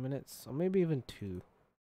about 3 minutes, or maybe even 2.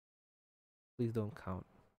 Please don't count.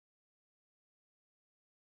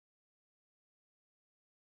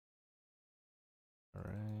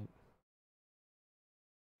 Alright.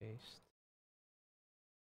 Paste.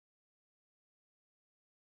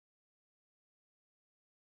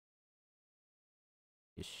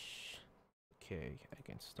 Ish. Okay, I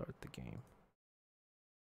can start the game.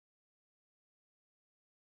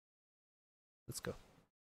 Let's go.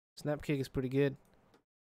 Snap kick is pretty good.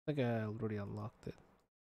 I think I already unlocked it.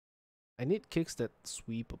 I need kicks that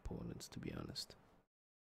sweep opponents, to be honest.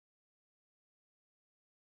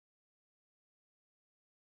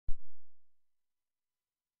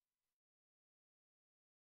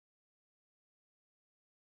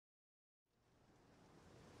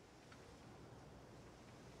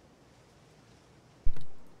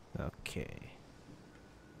 Okay.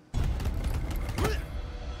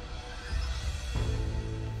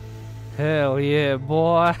 Hell yeah,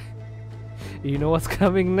 boy. You know what's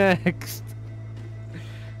coming next.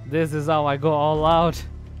 This is how I go all out.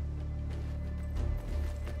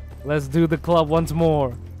 Let's do the club once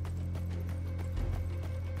more.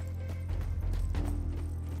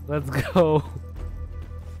 Let's go.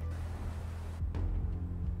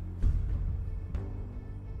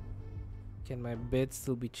 Can my bed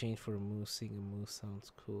still be changed for a moose? Seeing a moose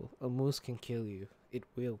sounds cool. A moose can kill you. It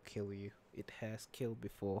will kill you. It has killed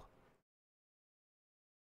before.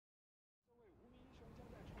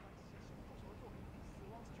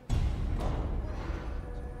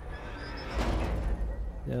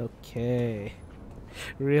 Okay.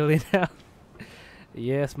 Really now?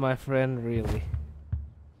 Yes, my friend, really.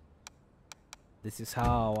 This is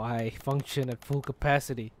how I function at full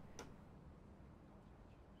capacity.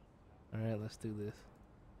 Alright, let's do this.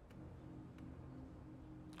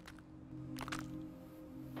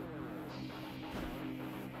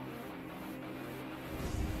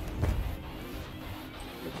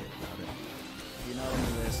 Okay, got it. If you're not on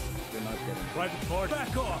the list, you're not getting it. Private party.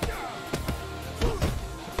 Back off!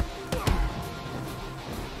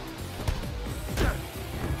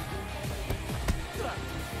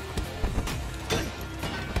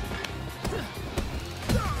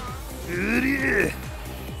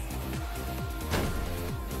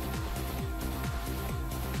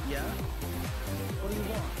 Yeah? What do you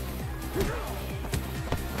want?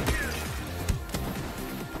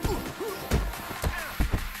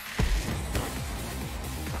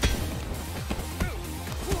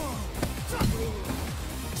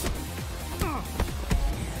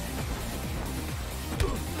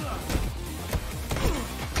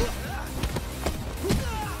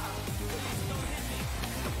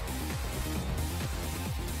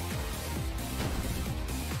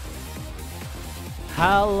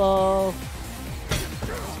 Hello.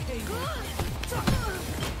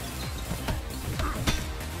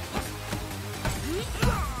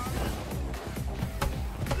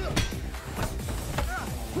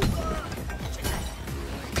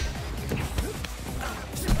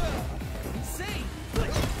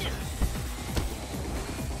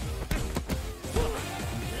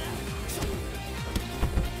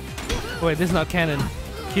 Wait, this is not canon.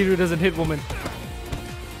 Kiryu doesn't hit woman.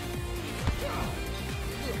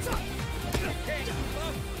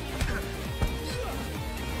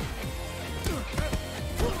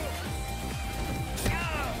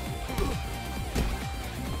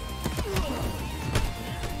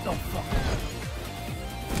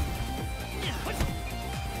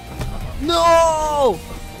 No!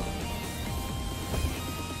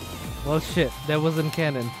 Well, shit, that wasn't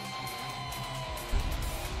canon.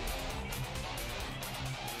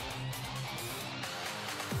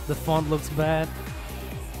 The font looks bad.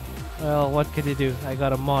 Well, what can you do? I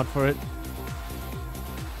got a mod for it.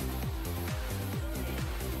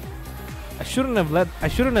 I shouldn't have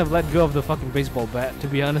let go of the fucking baseball bat, to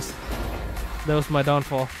be honest. That was my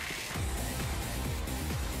downfall.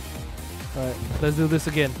 Alright, let's do this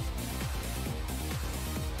again.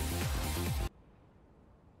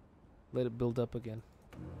 Let it build up again.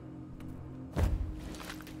 Okay,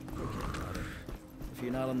 got it. If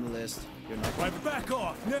you're not on the list, you're not. Right, back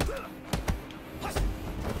off!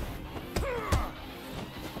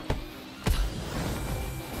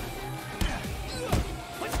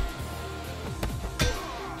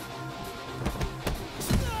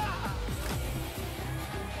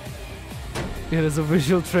 It is a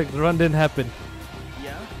visual trick. The run didn't happen.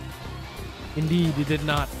 Yeah? Indeed, it did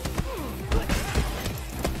not.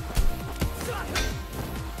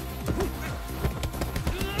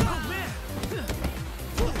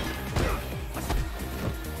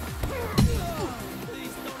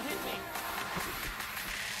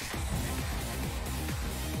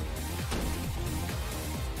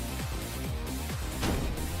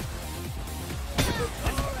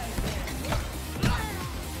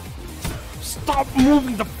 Stop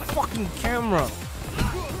moving the fucking camera!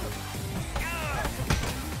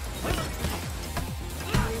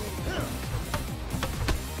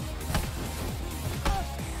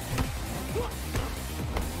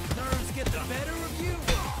 Nerves get the better of you.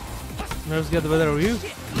 Nerves get the better of you?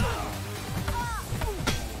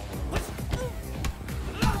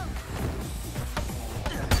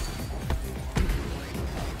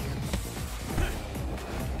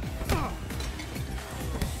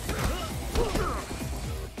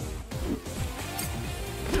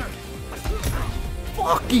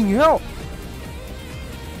 Fucking hell!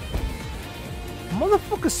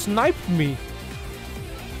 Motherfucker sniped me!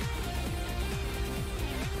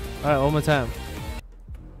 Alright, one more time.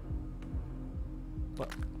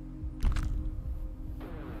 What?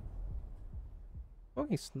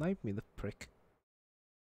 Fucking sniped me, the prick.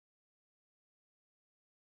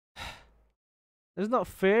 That's not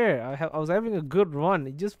fair. I was having a good run.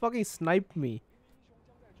 He just fucking sniped me.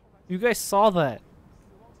 You guys saw that.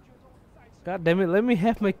 God damn it, let me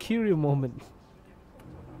have my Kiryu moment.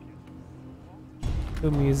 The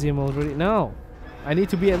museum already? No. I need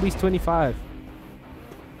to be at least 25.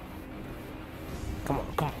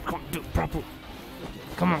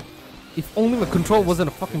 Come on. If only the control wasn't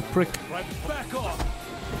a fucking prick. Right, back off.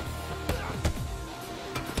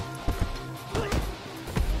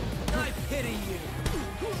 I pity you.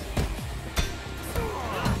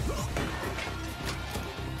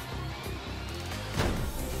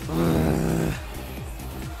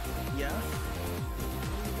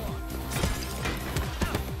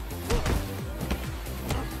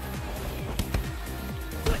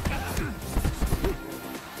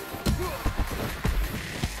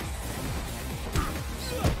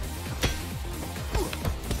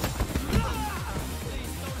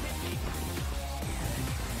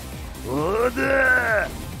 Yeah?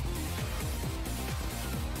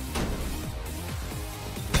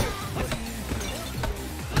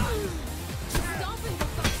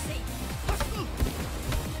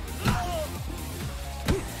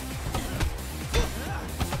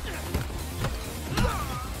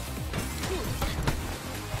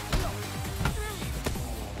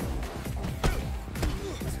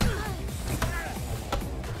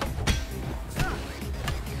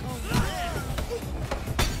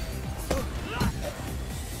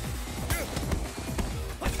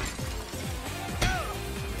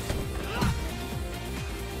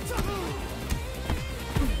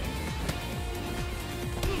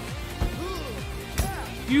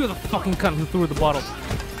 You're the fucking cunt who threw the bottle.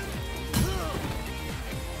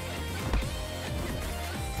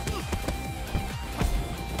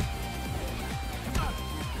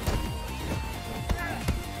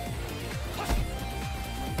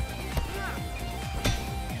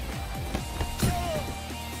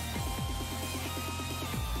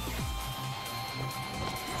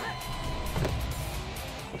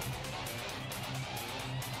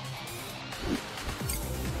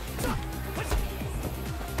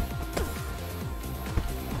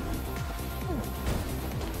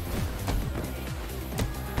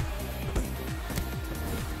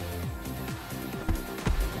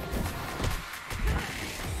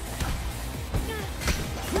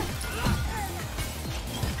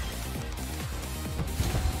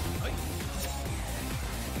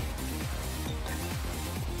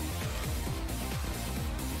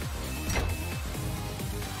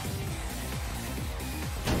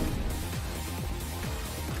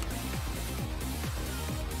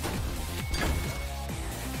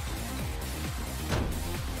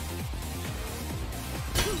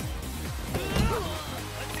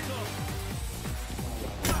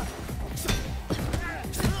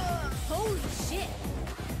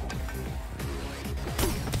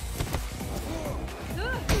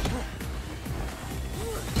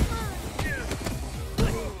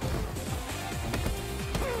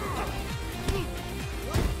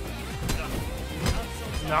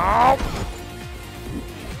 No!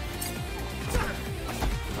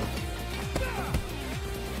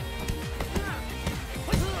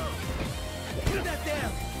 Put that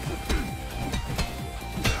down.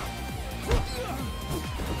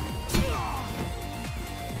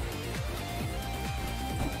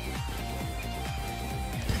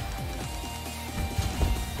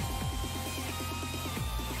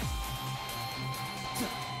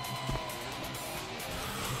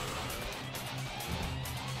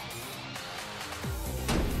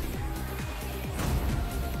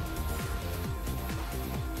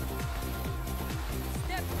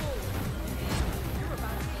 Step forward. You're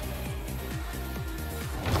about to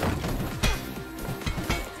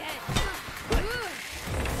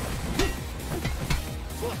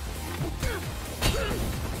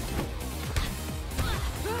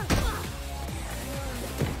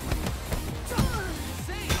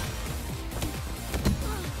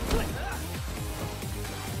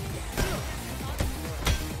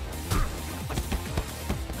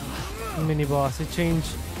Mini boss, it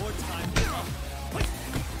changed. More time.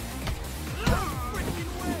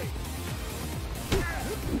 Freaking way.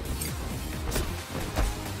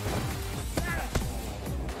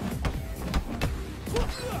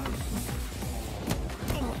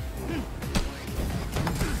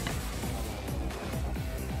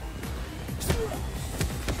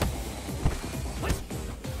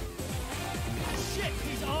 Shit,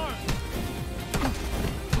 he's armed.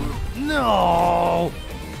 No!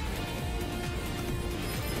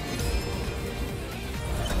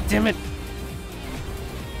 Damn it!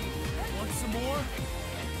 Want some more?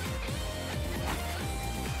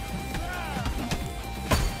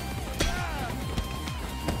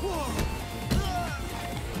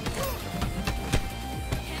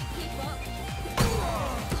 can't keep up.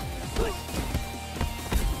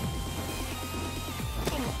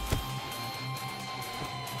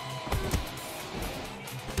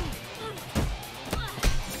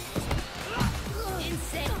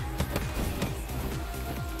 Insane.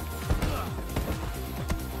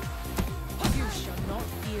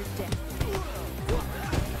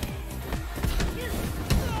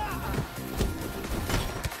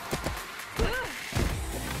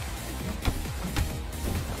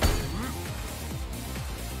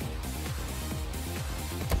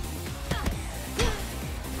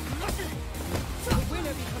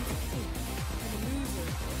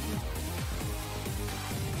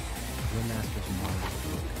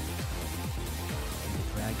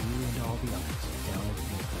 all the others down into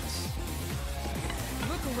the abyss.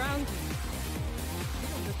 Look around you. You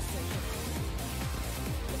don't look so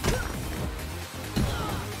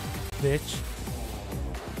Bitch.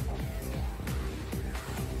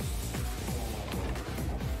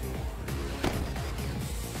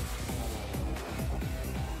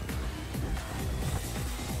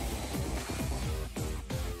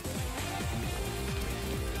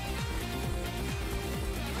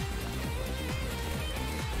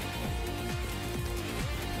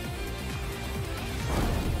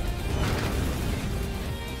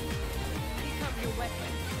 Become your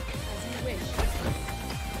weapon, as you wish.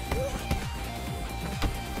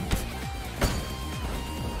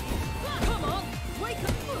 Come on, wake up!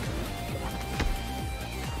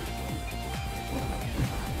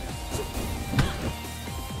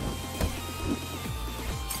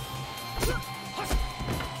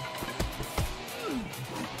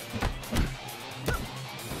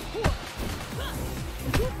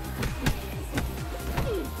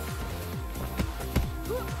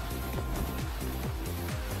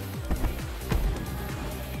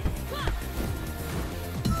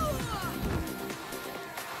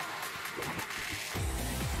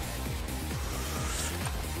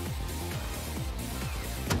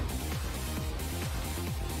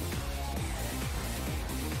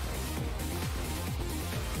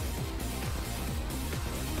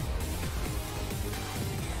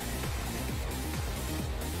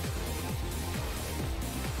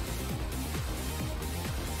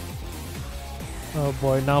 Oh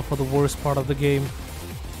boy, now for the worst part of the game.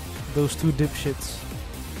 Those two dipshits.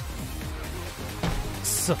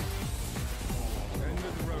 So.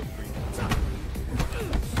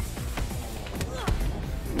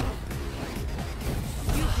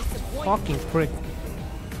 Fucking prick.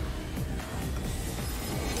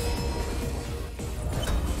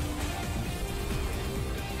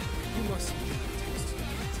 You must enjoy the taste of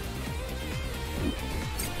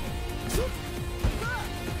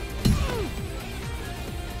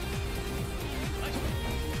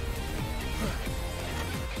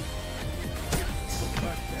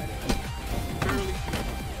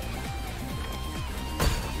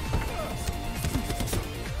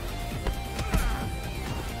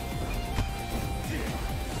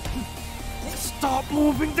Stop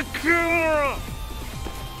moving the camera!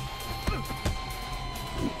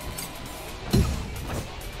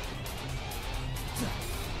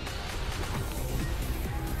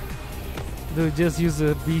 Dude, just use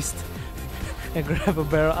a beast and grab a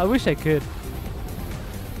barrel. I wish I could.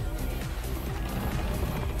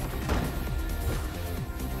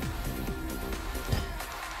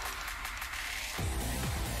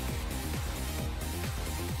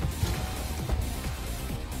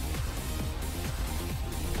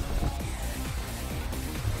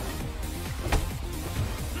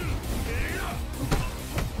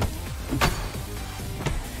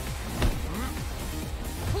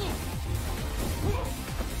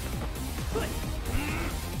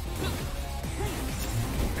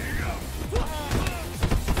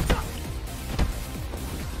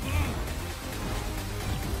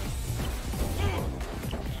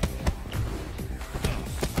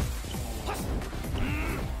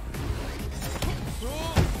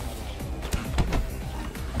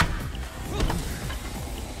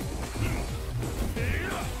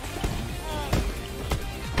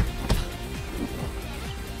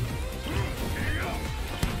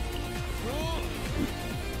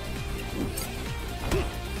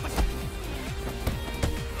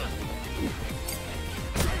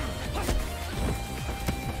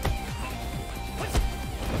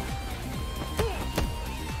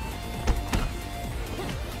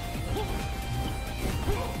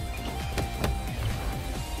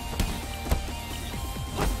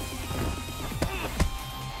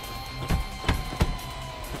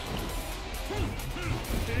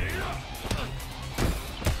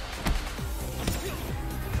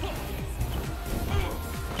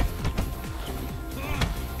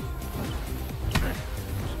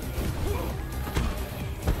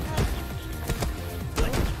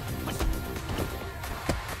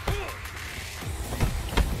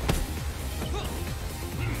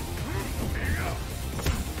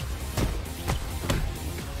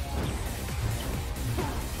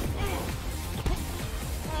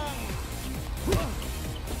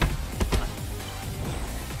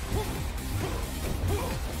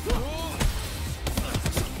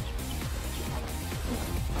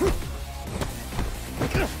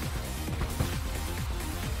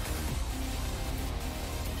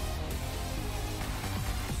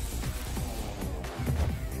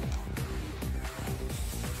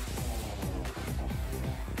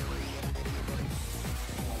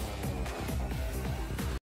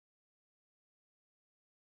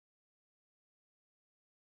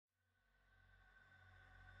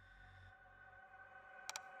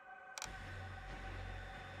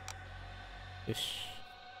 Ish.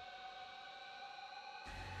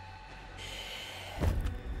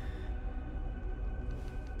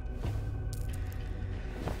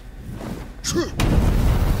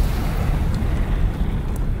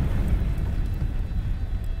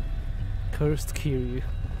 Cursed Kiryu.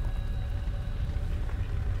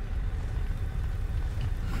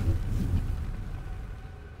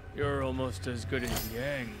 You're almost as good as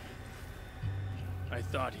Yang. I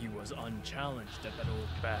thought he was unchallenged at that old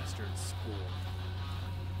bastard's school.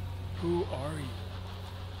 Who are you?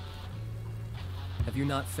 Have you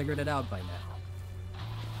not figured it out by now?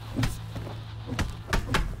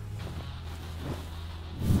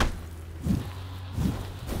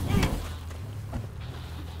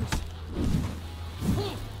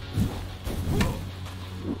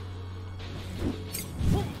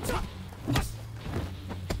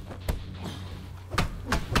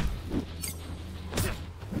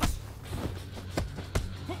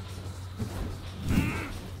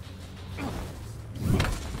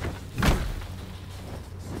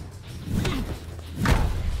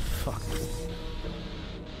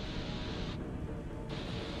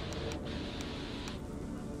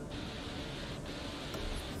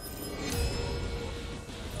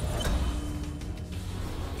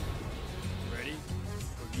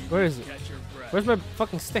 Where is it? Where's my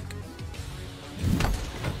fucking stick?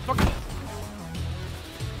 Fuck.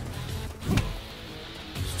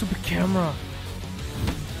 Stupid camera.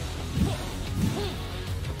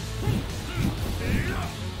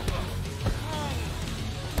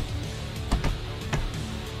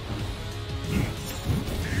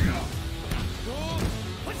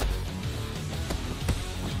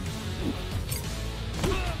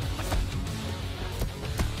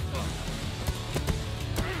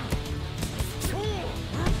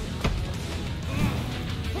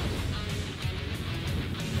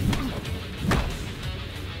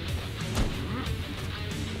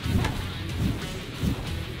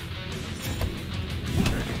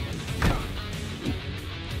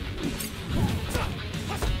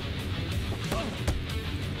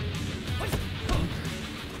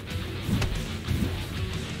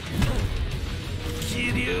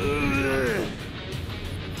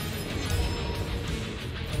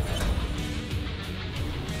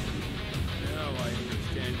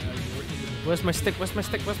 Where's my stick? Where's my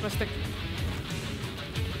stick? Where's my stick?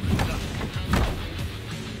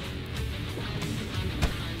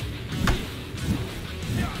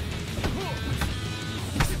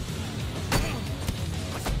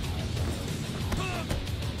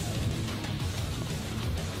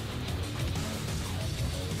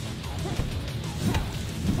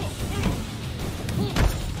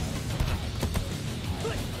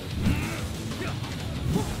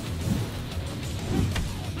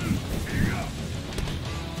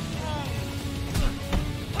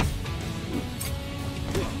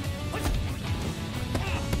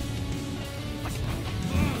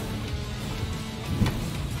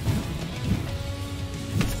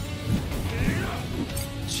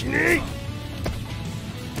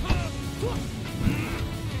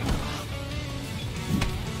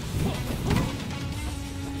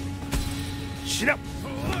 Shut up!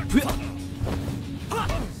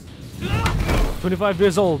 25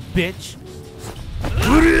 years old, bitch!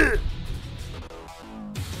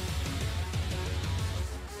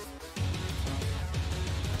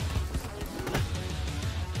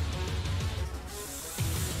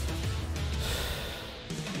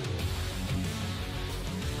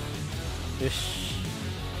 Ish.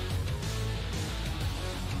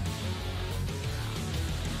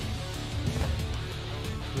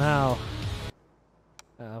 Now,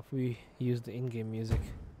 if we use the in-game music,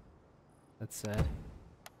 that's sad.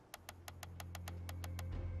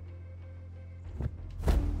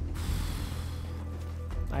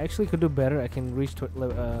 I actually could do better. I can reach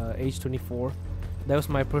age 24. That was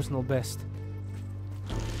my personal best.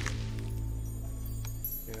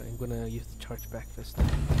 Here, I'm gonna use the charge back fist.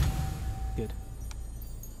 Good.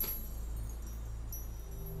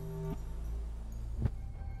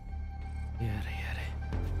 Yada yada.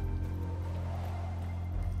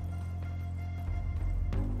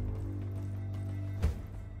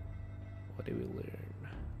 What did we learn?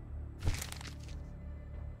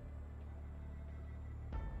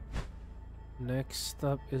 Next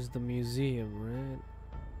up is the museum, right?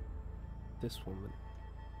 This woman.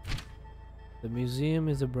 The museum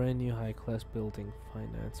is a brand new high-class building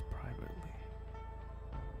financed privately.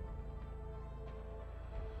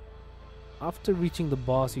 After reaching the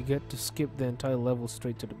boss, you get to skip the entire level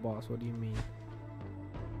straight to the boss. What do you mean?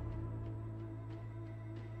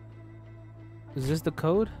 Is this the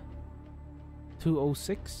code?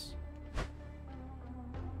 206?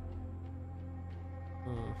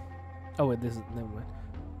 Oh wait, this is never mind.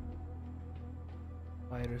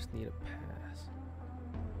 Fighters need a pass.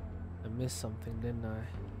 I missed something, didn't I?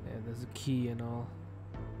 Yeah, there's a key and all.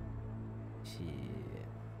 Shit.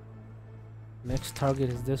 Next target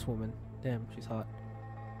is this woman. Damn, she's hot.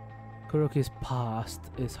 Kuroki's past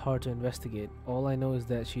is hard to investigate. All I know is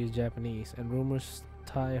that she is Japanese, and rumors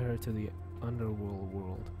tie her to the underworld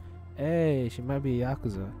world. Hey, she might be a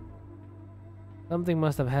Yakuza. Something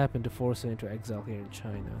must have happened to force her into exile here in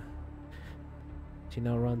China. She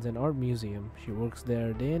now runs an art museum. She works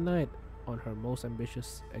there day and night on her most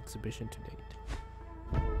ambitious exhibition to date.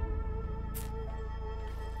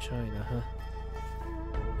 China, huh?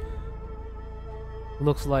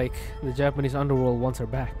 Looks like the Japanese underworld wants her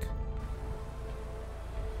back.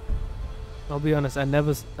 I'll be honest, I've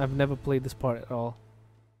never played this part at all.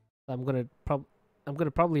 I'm gonna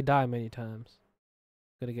probably die many times.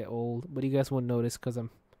 Gonna get old, but you guys won't notice because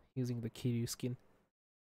I'm using the Kiryu skin.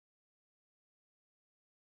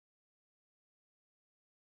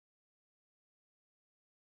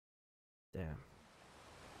 Damn.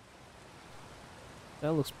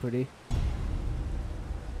 That looks pretty.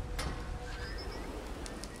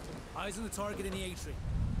 Eyes on the target in the atrium.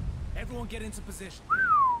 Everyone get into position.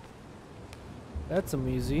 That's a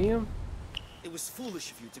museum. It was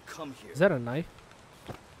foolish of you to come here. Is that a knife?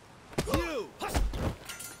 You!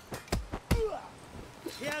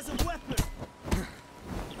 He has a weapon!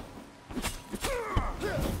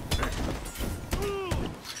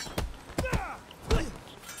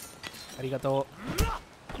 Arigato.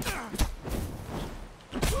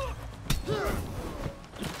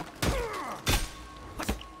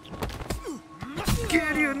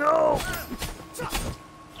 Get you, no!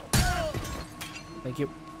 Thank you.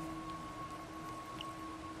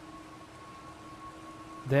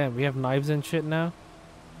 Damn, we have knives and shit now.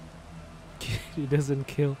 He doesn't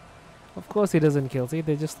kill. Of course he doesn't kill. See,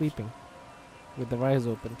 they're just sleeping with their eyes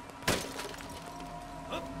open.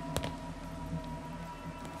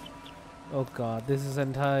 Oh god, this is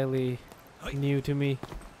entirely new to me.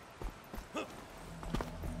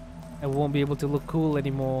 I won't be able to look cool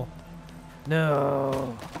anymore.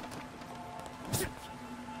 No.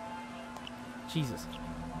 Jesus.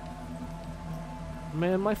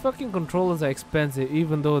 Man, my fucking controllers are expensive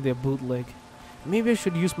even though they're bootleg. Maybe I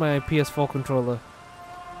should use my PS4 controller.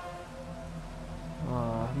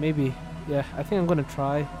 Maybe. Yeah, I think I'm gonna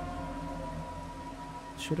try.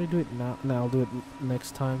 Should I do it now? No, I'll do it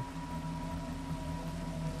next time.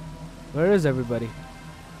 Where is everybody?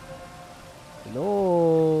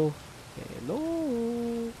 Hello?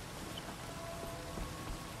 Hello?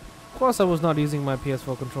 Of course I was not using my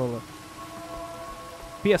PS4 controller.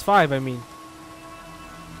 PS5, I mean.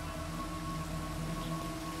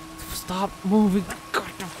 Stop moving the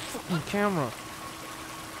goddamn fucking camera.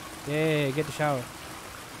 Yeah, get the shower.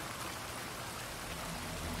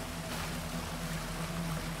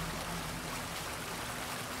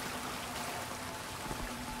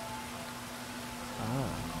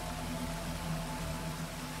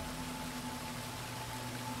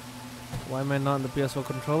 Why am I not on the PS4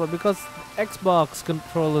 controller? Because Xbox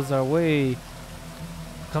controllers are way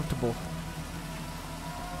comfortable.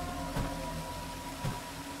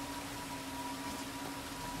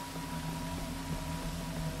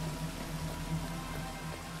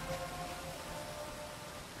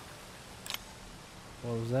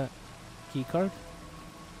 What was that? Key card?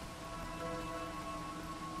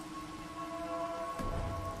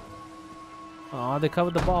 Aw, they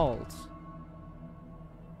covered the balls.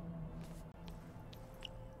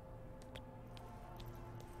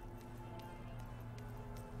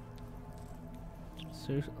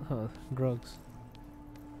 Seriously? Huh, drugs.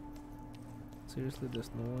 Seriously, there's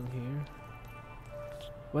no one here?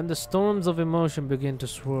 When the storms of emotion begin to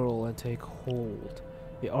swirl and take hold,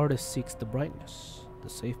 the artist seeks the brightness, the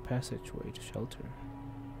safe passageway to shelter.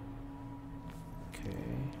 Okay.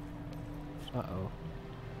 Uh-oh.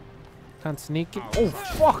 Can't sneak it. Oh,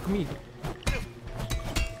 fuck me!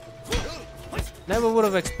 Never would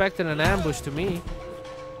have expected an ambush to me.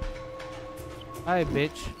 Hi,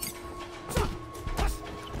 bitch.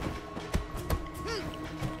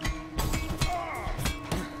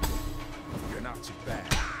 You're not too bad.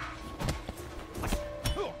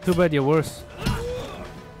 Too bad you're worse.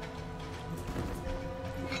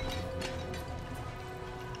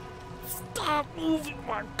 Stop moving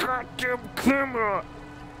my goddamn camera!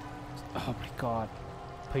 Oh my god.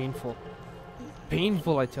 Painful.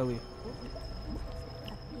 Painful, I tell you.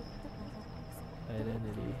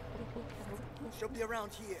 Identity. She'll be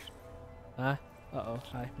around here. Huh? Uh-oh.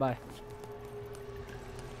 Hi. Bye.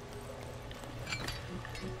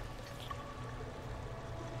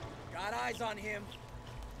 Got eyes on him.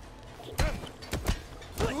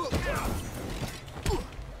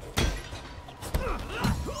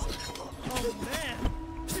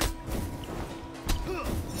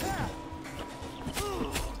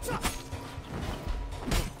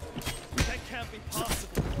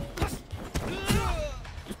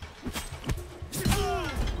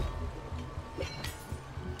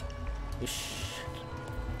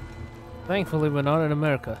 Thankfully, we're not in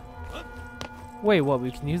America. Wait, what?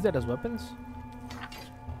 We can use that as weapons?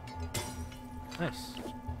 Nice.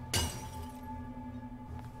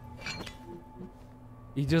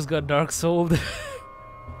 You just got dark souled.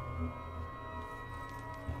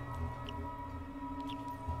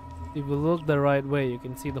 If you look the right way, you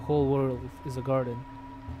can see the whole world is a garden.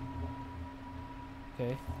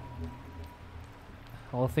 Okay.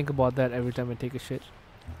 I'll think about that every time I take a shit.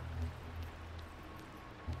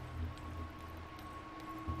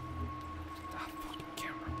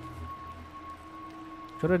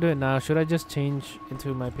 Should I do it now? Should I just change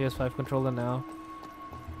into my PS5 controller now?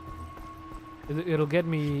 It'll get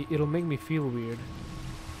me, it'll make me feel weird.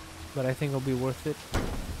 But I think it'll be worth it.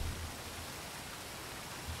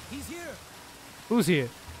 He's here. Who's here?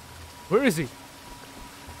 Where is he?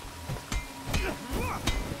 He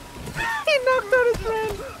knocked out his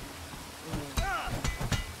friend!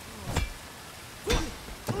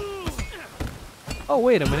 Oh,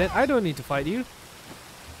 wait a minute. I don't need to fight you.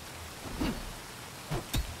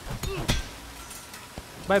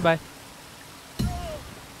 Bye-bye.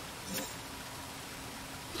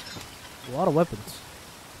 A lot of weapons.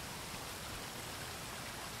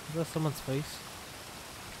 Is that someone's face?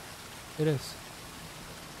 It is.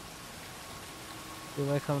 You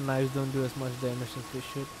like how knives don't do as much damage as they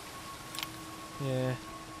should? Yeah.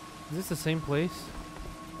 Is this the same place?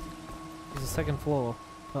 It's the second floor.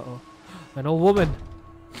 Uh-oh. An old woman!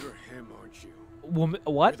 You're him, aren't you? Woman?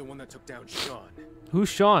 What? You're the one that took down Sean. Who's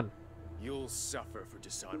Sean? You'll suffer for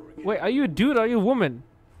dishonoring him. Wait, are you a dude or are you a woman?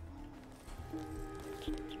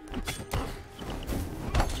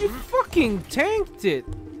 You fucking tanked it!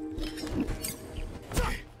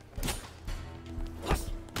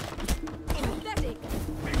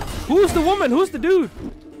 Who's the woman? Who's the dude?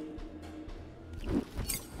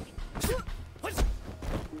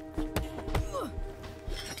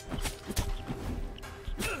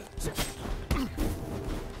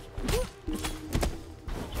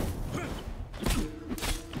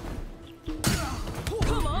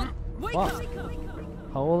 Wow.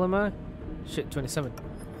 How old am I? Shit, 27.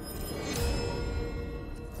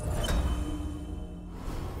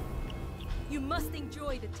 You must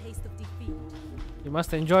enjoy the taste of defeat. You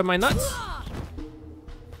must enjoy my nuts.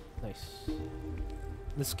 Nice.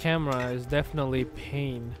 This camera is definitely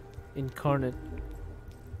pain incarnate.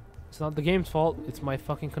 It's not the game's fault, it's my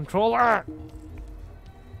fucking controller.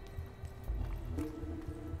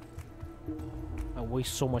 I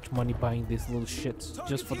waste so much money buying these little shits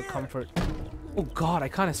just for the comfort. Oh god, I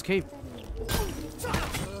can't escape.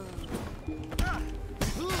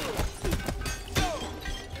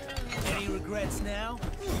 Any regrets now?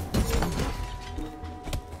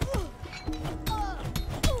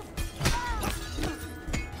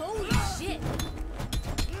 Holy shit!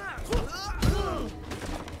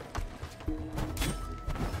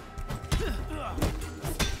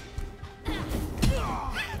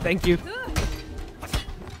 Thank you.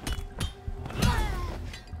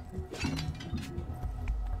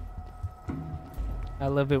 I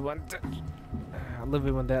love it when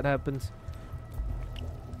that happens.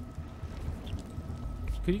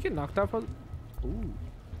 Could you get knocked out from? Ooh.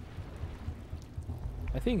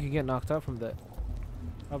 I think you can get knocked out from that.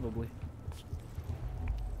 Probably.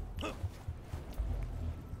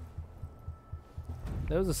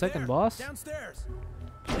 There was a second boss. Downstairs.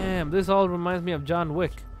 Damn, this all reminds me of John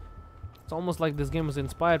Wick. It's almost like this game was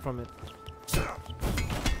inspired from it.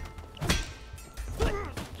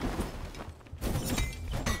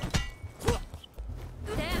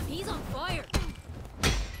 Damn, he's on fire.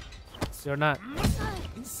 You're not.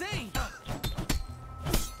 Insane.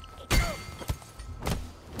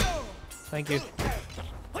 Thank you.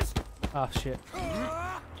 Oh shit.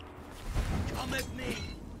 Come at me.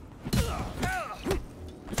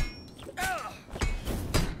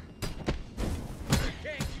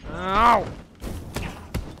 Ow!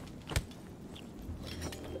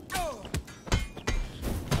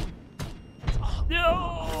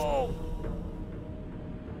 No!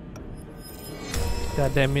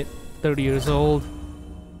 God damn it! 30 years old.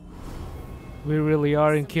 We really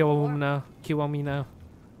are in Kiwami now. Kiwami now.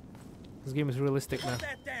 This game is realistic now.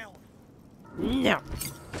 No.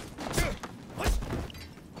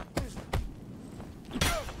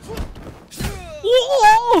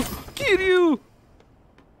 Whoa! Kiryu!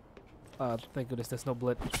 Thank goodness there's no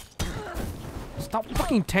blood. Stop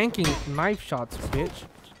fucking tanking knife shots, bitch.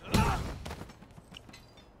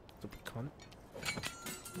 Stupid cunt.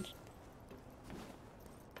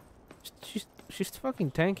 She's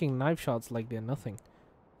fucking tanking knife shots like they're nothing.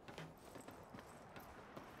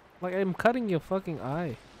 Like I'm cutting your fucking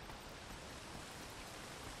eye.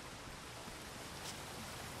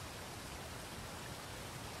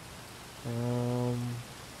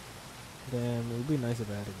 Damn, it would be nice if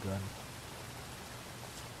I had a gun.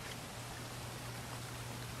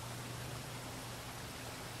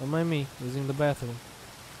 Don't mind me using the bathroom.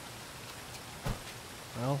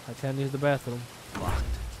 Well, I can't use the bathroom. Locked.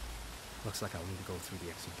 Looks like I'll need to go through the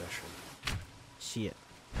exhibition. Shit.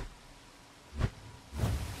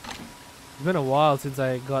 It's been a while since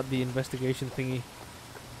I got the investigation thingy.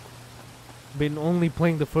 Been only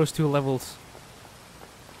playing the first 2 levels.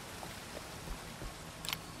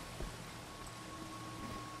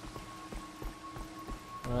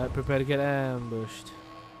 Alright, prepare to get ambushed.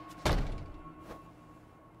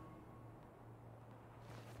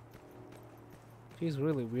 She's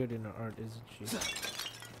really weird in her art, isn't she?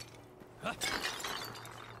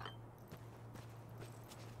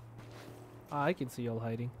 Ah, I can see y'all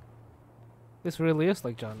hiding. This really is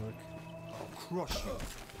like John Wick. I'll crush you.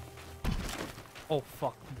 Oh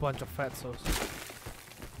fuck, bunch of fatsos.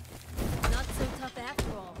 Not so tough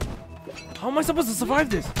after all. How am I supposed to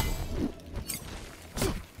survive this?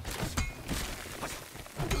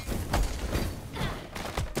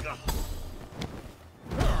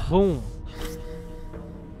 Boom.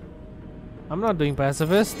 I'm not doing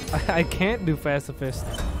pacifist. I can't do pacifist.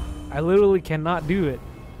 I literally cannot do it.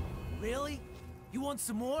 Really? You want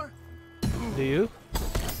some more? Do you?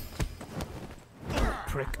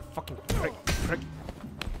 Prick. Fucking prick. Prick.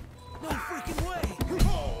 No freaking way!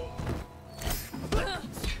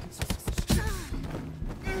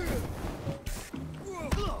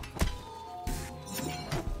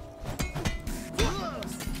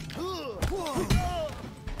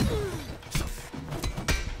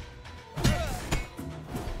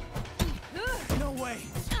 No way!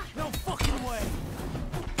 No fucking way!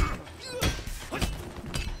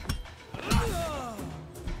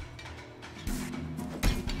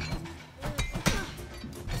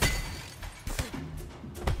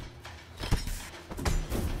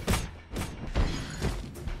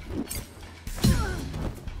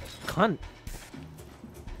 Cunt.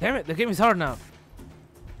 Damn it, the game is hard now.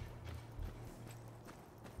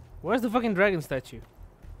 Where's the fucking dragon statue?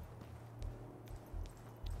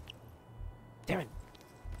 Damn it.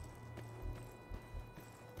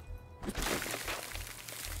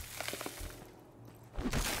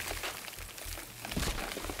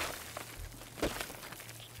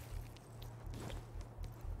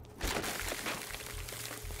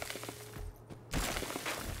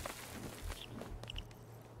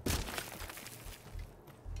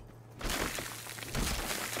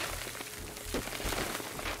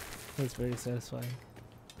 That's very satisfying.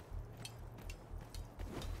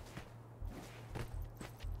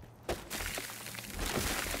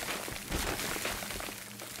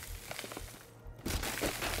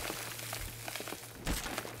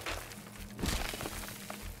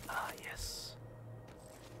 Ah, yes.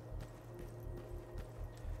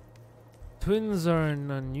 Twins are an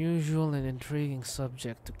unusual and intriguing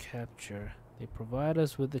subject to capture. They provide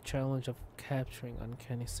us with the challenge of capturing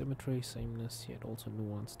uncanny symmetry, sameness, yet also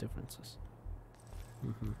nuanced differences.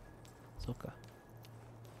 Soka.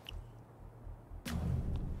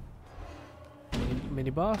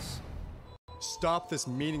 Mini boss? Stop this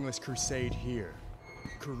meaningless crusade here.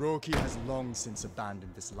 Kuroki has long since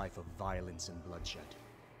abandoned this life of violence and bloodshed.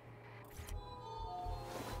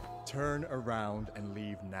 Turn around and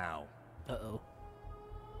leave now. Uh-oh.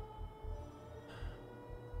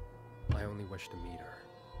 I only wish to meet her.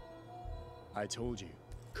 I told you,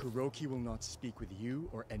 Kuroki will not speak with you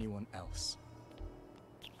or anyone else.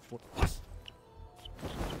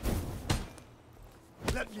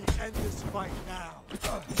 Let me end this fight now.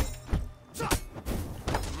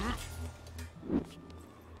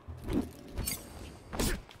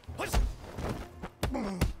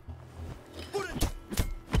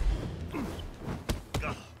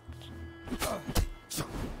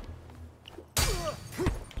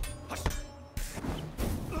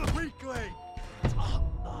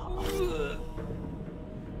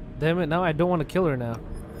 Damn it, now I don't want to kill her now.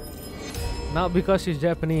 Not because she's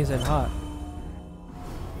Japanese and hot,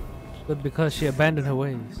 but because she abandoned her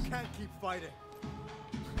ways. Can't keep fighting.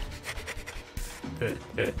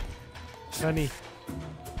 Honey.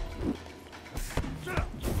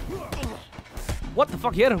 What the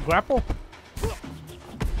fuck? You had a grapple?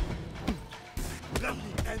 Let me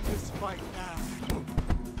end this fight now.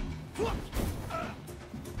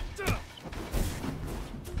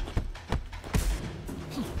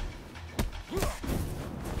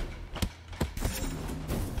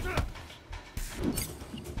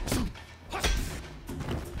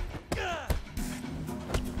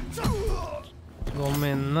 Kom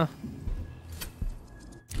in.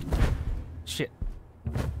 Shit.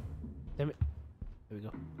 Damn it. There we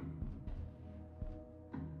go.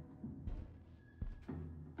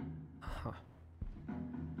 Huh.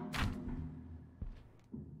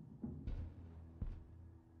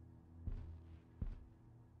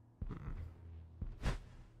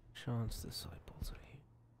 Sean's disciples are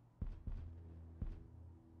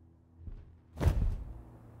here.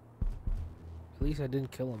 At least I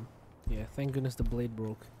didn't kill him. Yeah, thank goodness the blade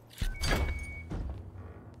broke.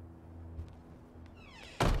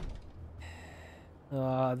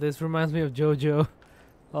 This reminds me of JoJo.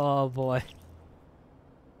 Oh boy.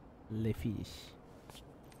 Le fish.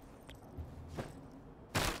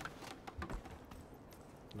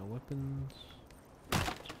 No weapons.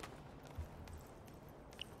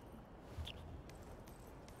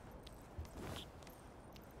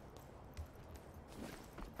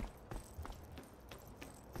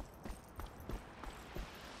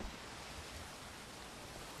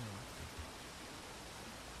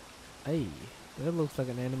 Hey, that looks like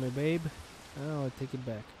an anime babe. Oh, I take it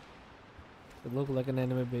back. It looked like an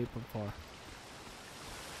anime babe from far.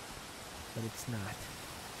 But it's not.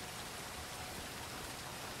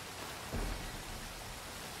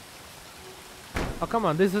 Oh, come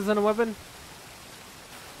on, this isn't a weapon?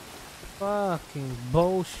 Fucking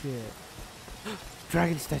bullshit.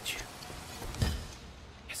 Dragon statue.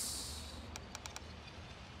 Yes.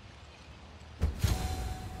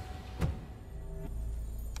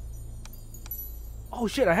 Oh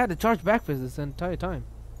shit, I had to charge back for this entire time.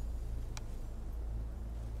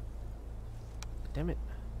 Damn it.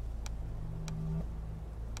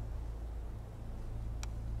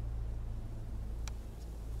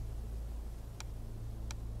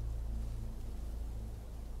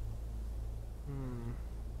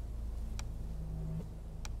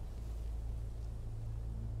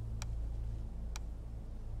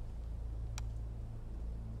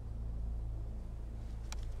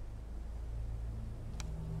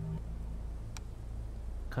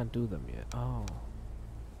 Can't do them yet. Oh.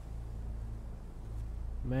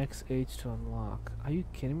 Max age to unlock. Are you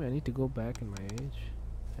kidding me? I need to go back in my age?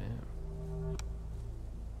 Damn.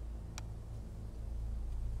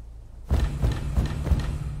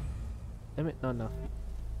 Damn it, not enough.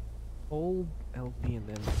 Hold LB and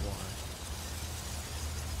then Y.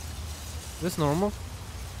 Is this normal?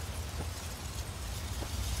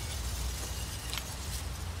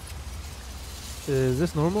 Is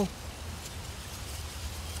this normal?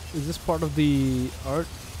 Is this part of the art?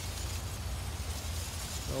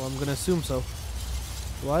 Oh, I'm gonna assume so.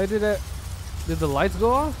 Why did I... Did the lights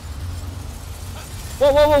go off?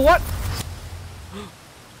 Whoa, whoa, whoa, what?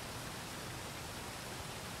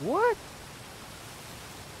 What?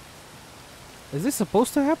 Is this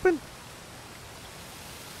supposed to happen?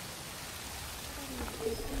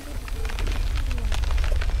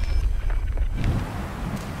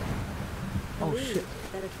 Oh shit.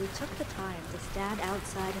 That if we took the time to stand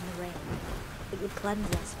outside in the rain, it would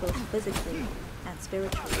cleanse us both physically and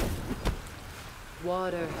spiritually.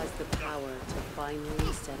 Water has the power to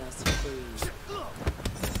finally set us free.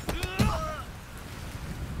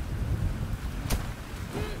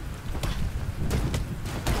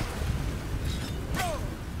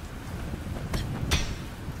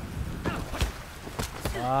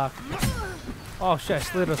 Fuck. Oh shit, I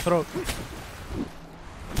slit her throat.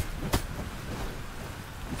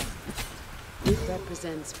 It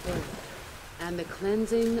represents birth and the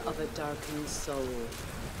cleansing of a darkened soul.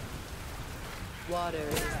 Water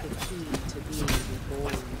is the key to being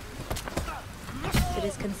reborn. It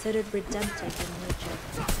is considered redemptive in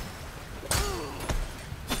nature.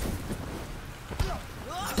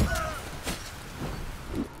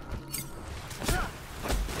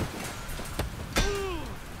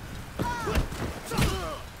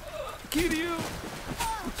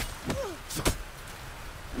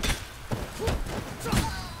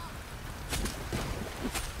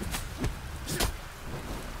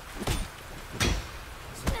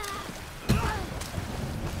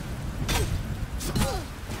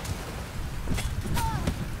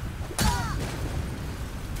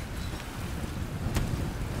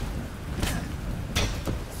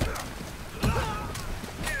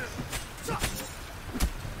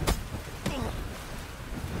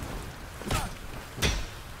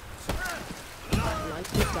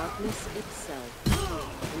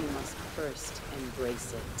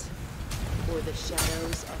 before the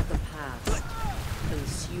shadows of the past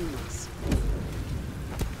consume us.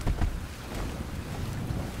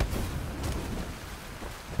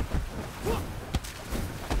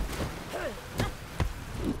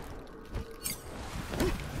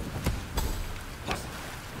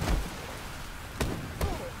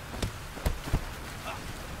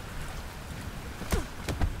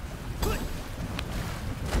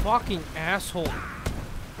 Fucking asshole.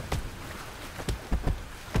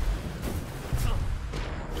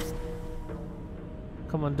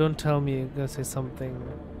 Come on, don't tell me you're gonna say something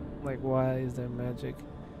like, why is there magic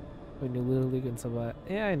when you literally can survive?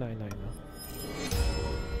 Yeah, I know.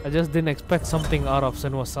 I just didn't expect something out of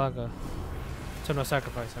Senua Saga. Senua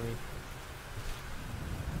Sacrifice, I mean.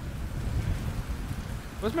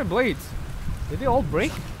 Where's my blades? Did they all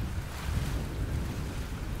break?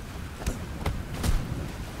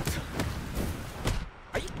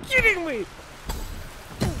 Are you kidding me?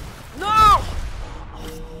 No!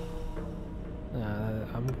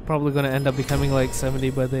 I'm probably gonna end up becoming like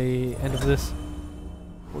 70 by the end of this.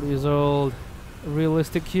 40 years old.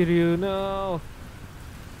 Realistic Kiryu, no!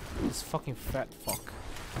 This fucking fat fuck.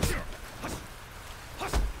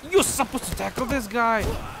 You're supposed to tackle this guy!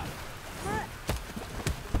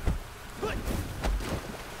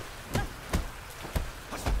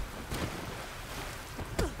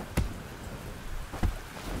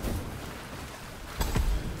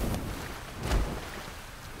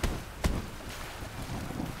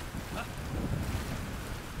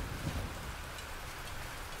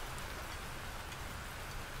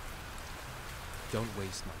 Don't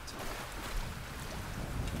waste my time.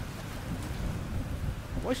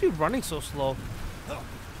 Why is she running so slow?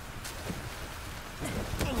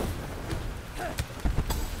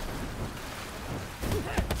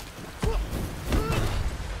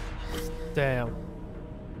 Damn.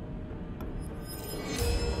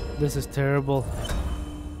 This is terrible.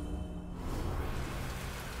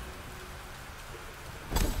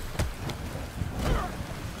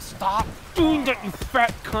 Stop doing that, you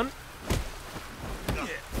fat cunt!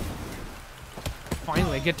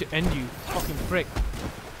 Finally, I get to end you, fucking prick.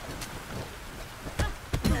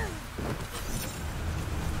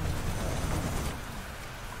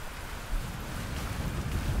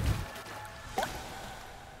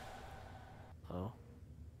 Oh.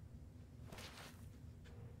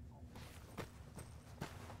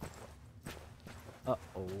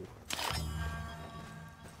 Uh-oh.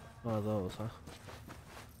 One of those, huh?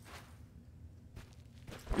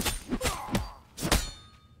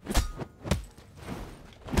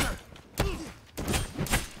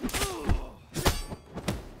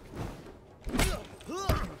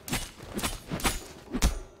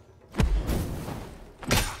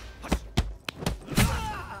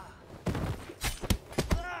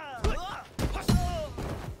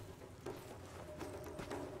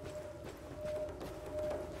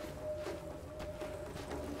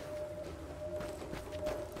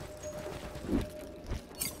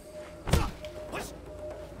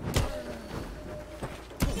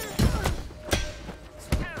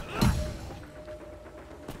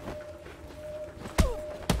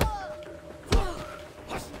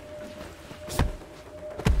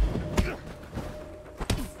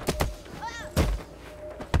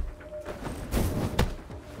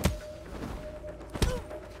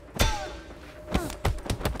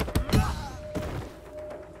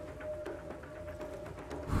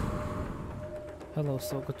 Hello,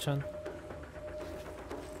 Soko-chan.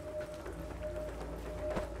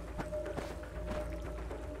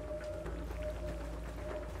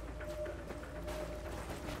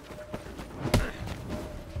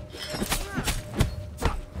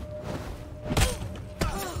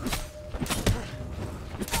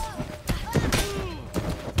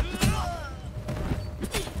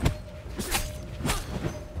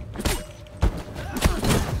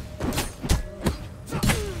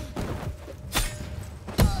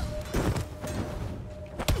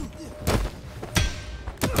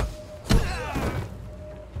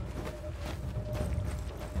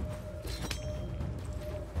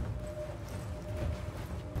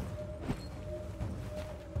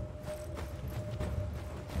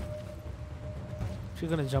 She's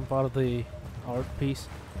gonna jump out of the art piece.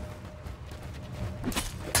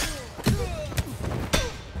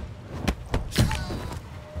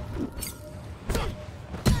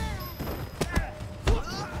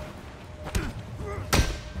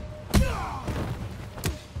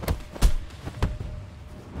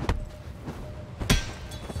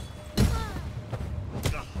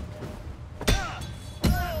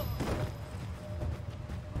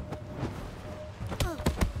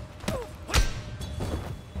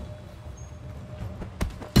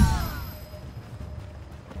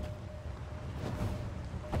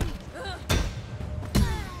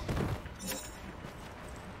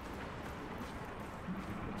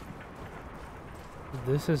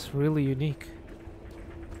 this is really unique.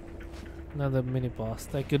 Another mini boss.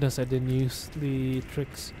 Thank goodness I didn't use the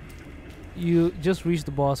tricks. You just reach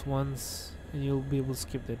the boss once and you'll be able to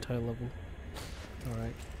skip the entire level.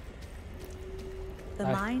 Alright. The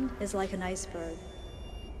mind is like an iceberg.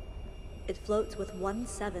 It floats with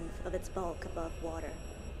 1/7 of its bulk above water.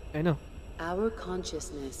 I know. Our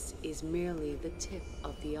consciousness is merely the tip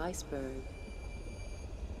of the iceberg.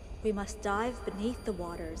 We must dive beneath the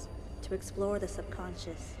waters to explore the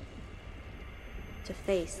subconscious, to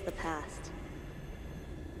face the past.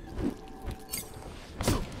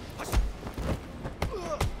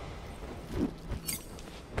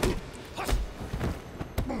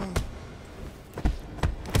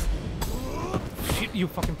 Shit, you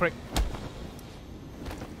fucking prick.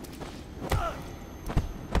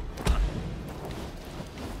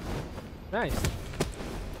 Nice.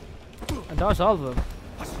 I dodged all of them.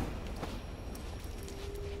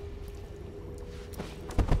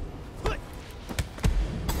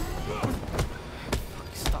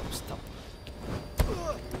 Stop.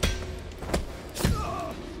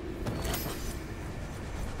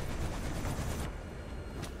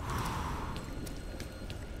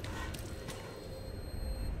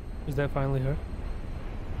 Is that finally her?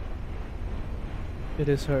 It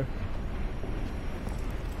is her.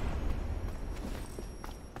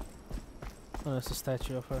 Oh, it's a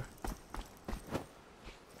statue of her.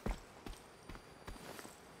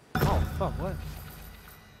 Oh, fuck, what?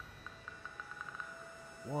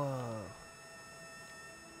 Whoa.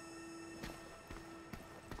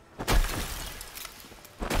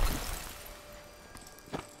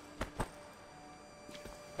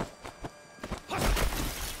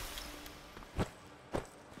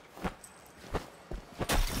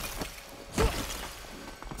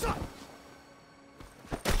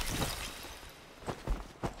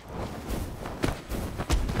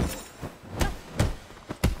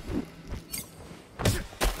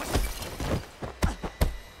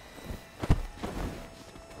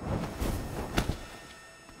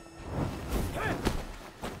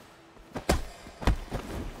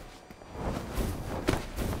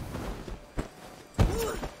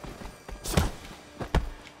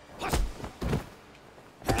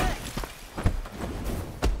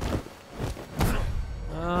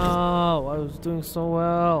 Doing so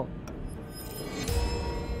well.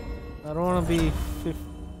 I don't want to be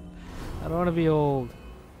I don't want to be old.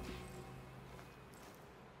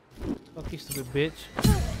 Fuck you, stupid bitch.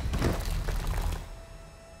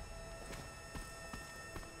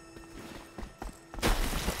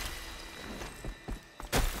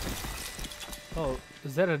 Oh,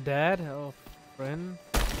 is that a dad? Oh, friend?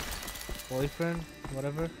 Boyfriend?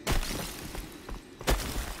 Whatever.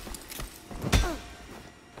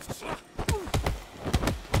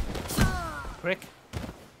 Prick.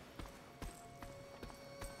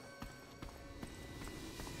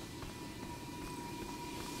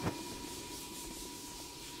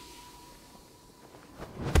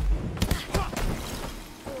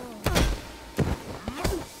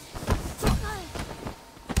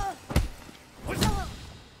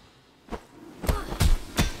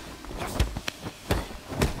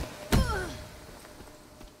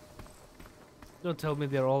 Don't tell me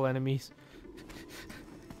they're all enemies.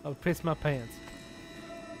 I'll piss my pants.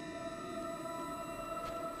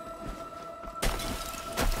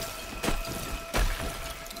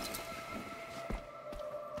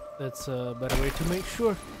 That's a better way to make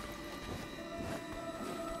sure.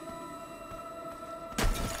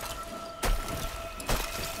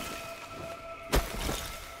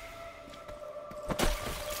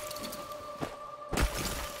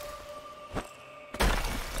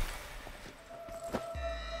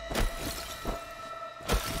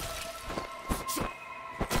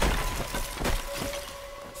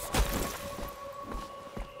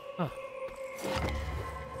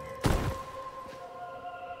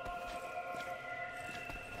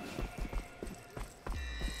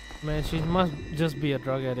 Man, she must just be a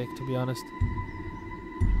drug addict, to be honest.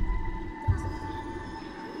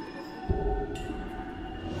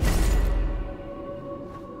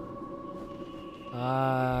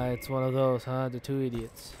 Ah, it's one of those, huh? The two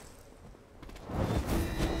idiots.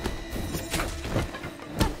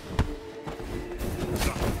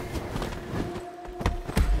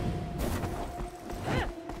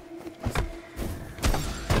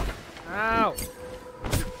 Ow!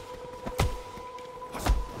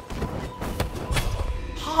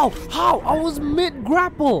 How? I was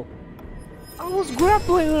mid-grapple! I was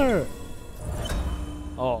grappling her!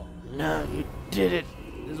 Oh, no, you did it!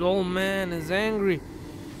 This old man is angry.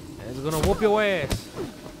 And he's gonna whoop your ass.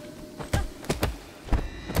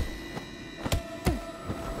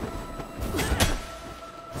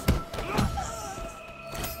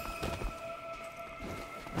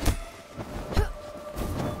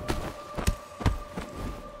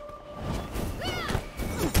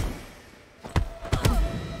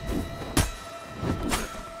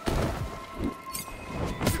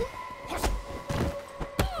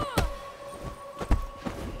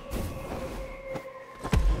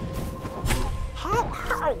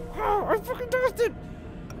 it!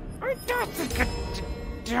 I got it! God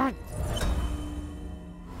damn it!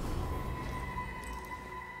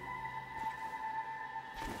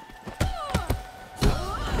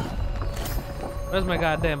 Where's my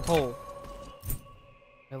goddamn pole?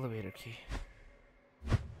 Elevator key.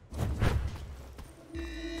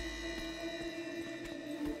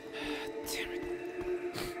 Damn it.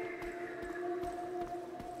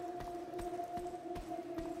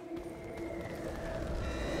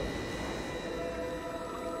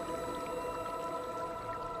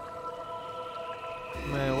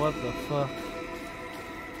 Man, what the fuck?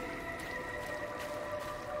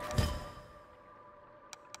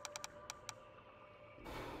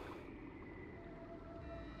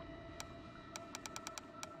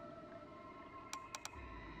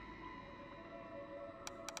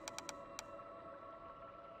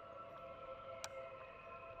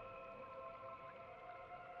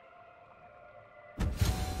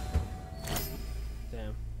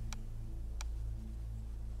 Damn.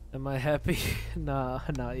 Am I happy? Nah,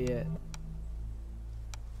 not yet.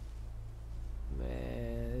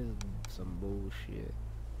 Man, this is some bullshit.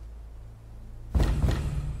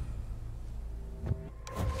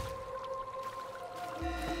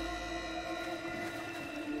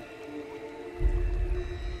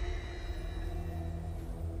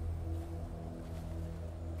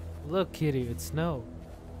 Look, kitty, it's snow.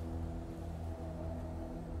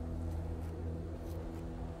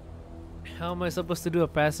 How am I supposed to do a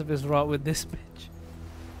pacifist route with this bitch?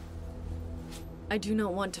 I do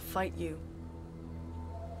not want to fight you.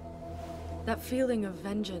 That feeling of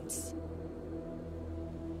vengeance,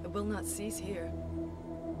 it will not cease here.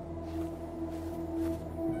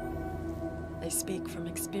 I speak from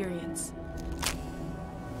experience.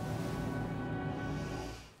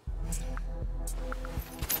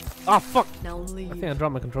 Oh fuck! Now leave. I think I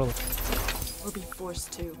dropped my controller. Or be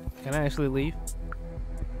forced to. Can I actually leave?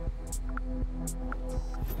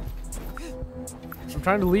 I'm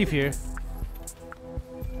trying to leave here.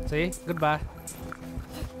 See? Goodbye.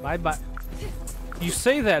 Bye bye. You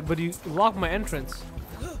say that, but you lock my entrance.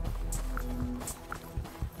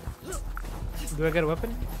 Do I get a weapon?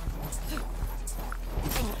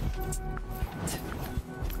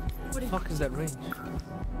 What the fuck is that range?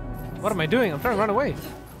 What am I doing? I'm trying to run away.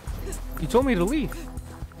 You told me to leave.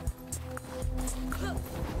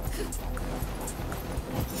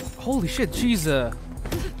 Holy shit, she's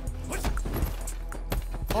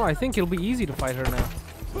Oh, I think it'll be easy to fight her now.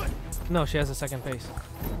 No, she has a second phase.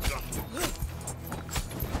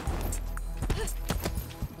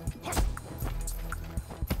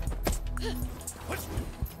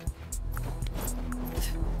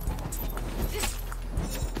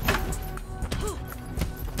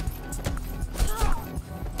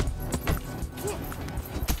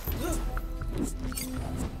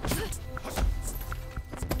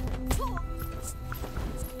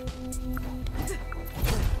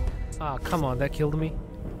 Ah, come on, that killed me.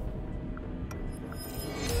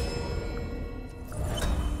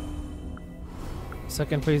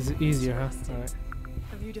 Second phase is easier, huh? Alright.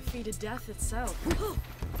 Have you defeated death itself?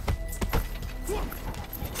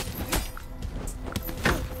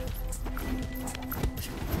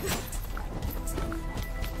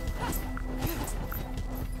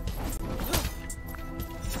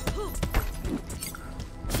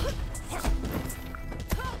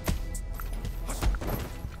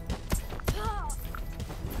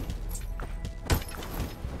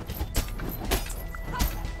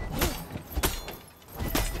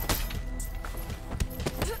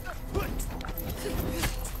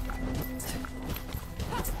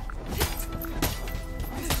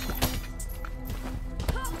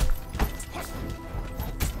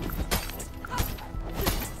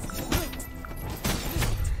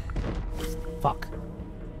 Fuck.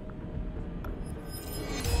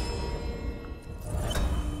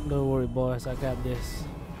 Don't worry, boys. I got this.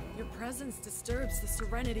 Your presence disturbs the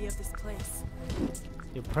serenity of this place.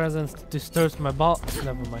 Your presence disturbs my ball.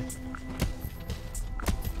 Never mind.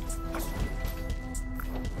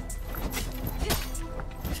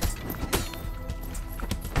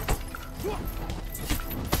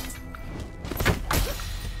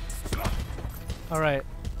 Alright.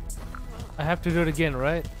 I have to do it again,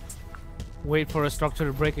 right? Wait for a structure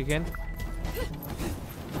to break again.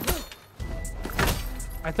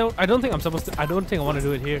 I don't think I'm supposed to. I don't think I want to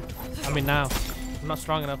do it here. I mean now. I'm not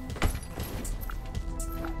strong enough.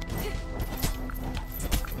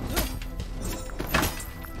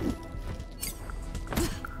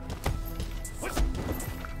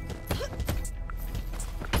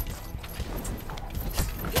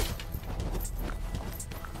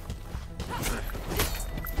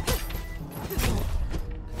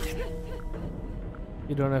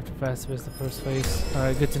 You don't have to fast pass the first phase.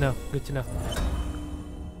 Alright, good to know. Good to know.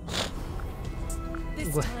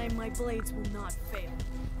 This time my blades will not fail.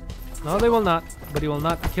 No, they will not. But you will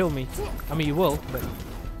not kill me. I mean, you will, but...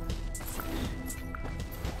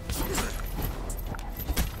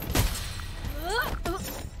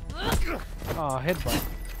 Oh, headbutt.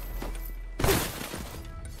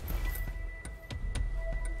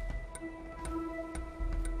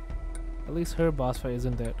 At least her boss fight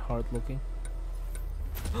isn't that hard looking.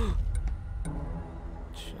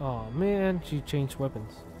 Oh man, she changed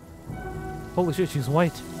weapons. Holy shit, she's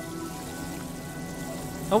white.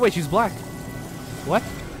 Oh wait, she's black. What?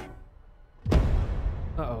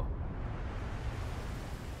 Uh-oh.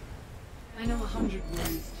 I know 100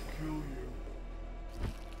 ways to kill you.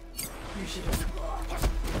 You should have.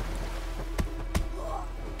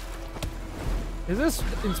 Is this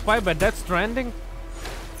inspired by Death Stranding?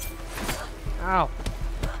 Ow.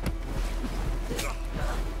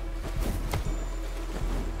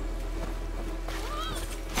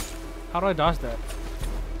 How do I dodge that?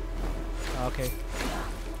 Okay.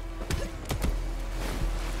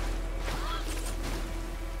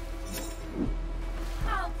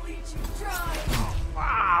 I'll bleed you dry.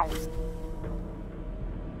 Wow.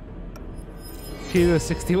 Kiryu is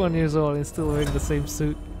 61 years old and still wearing the same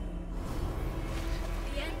suit.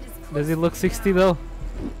 Does he look 60 though?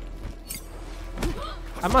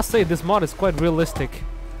 I must say this mod is quite realistic.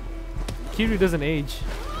 Kiryu doesn't age.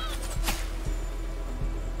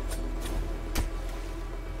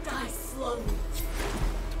 Die slowly.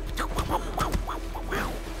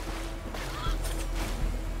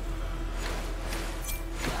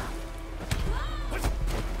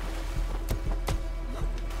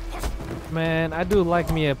 Man, I do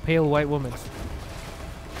like me a pale white woman.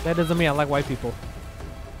 That doesn't mean I like white people.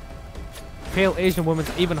 Pale Asian woman's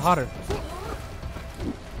even hotter.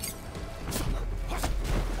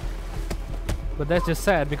 But that's just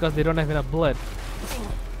sad because they don't have enough blood.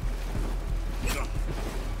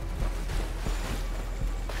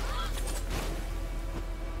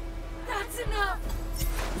 That's enough.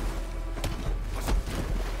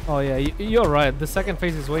 Oh yeah, you're right. The second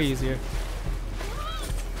phase is way easier.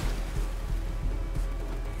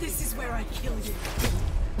 This is where I kill you.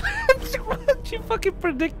 She fucking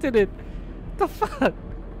predicted it. What the fuck?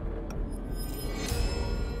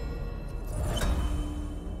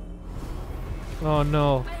 Oh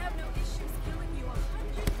no. I have no issues killing you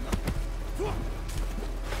 100.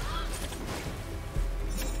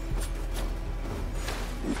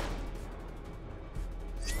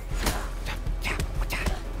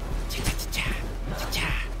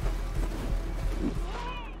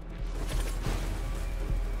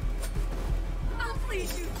 I'll bleed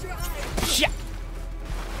you dry. Shit.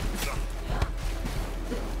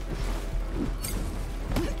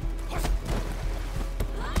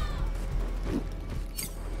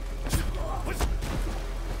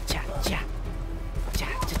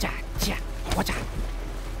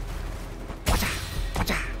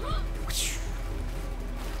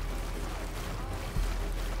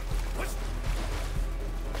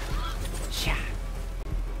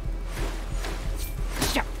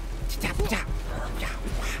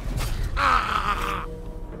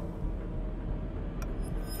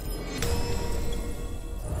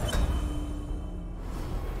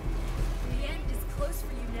 The end is close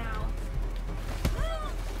for you now.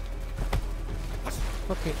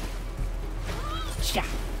 Okay. Die!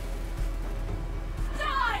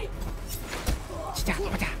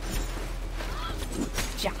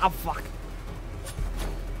 Oh fuck.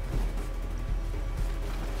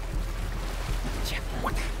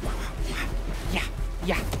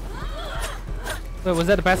 Yeah. Wait, was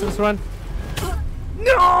that the pacifist run?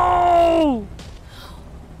 No!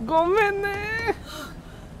 Gomene!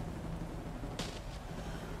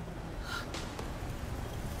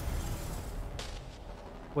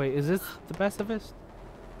 Wait, is this the pacifist?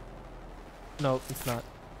 No, it's not.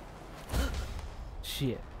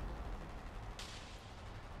 Shit.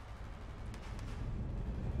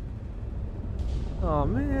 Oh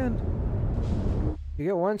man. You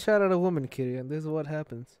get one shot at a woman, Kitty, and this is what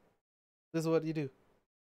happens. This is what you do.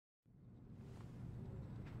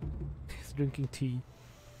 He's drinking tea.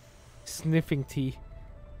 Sniffing tea.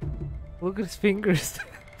 Look at his fingers.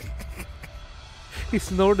 He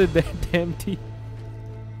snorted that damn tea.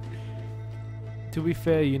 To be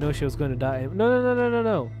fair, you know she was going to die.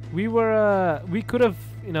 No. We were, we could have,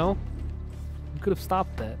 you know, we could have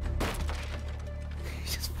stopped that. He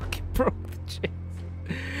just fucking broke the chase.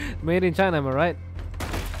 Made in China, am I right?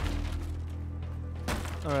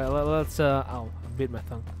 Alright, let's, ow, I bit my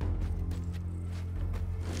tongue.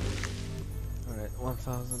 Alright,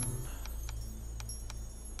 1,000.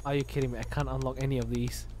 Are you kidding me? I can't unlock any of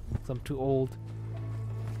these. 'Cause I'm too old.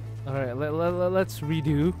 Alright, let's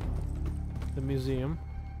redo the museum.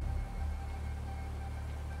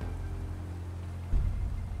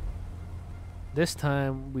 This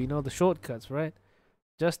time we know the shortcuts, right?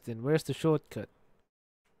 Justin, where's the shortcut?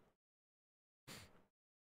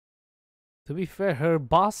 To be fair, her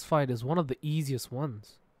boss fight is one of the easiest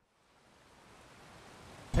ones.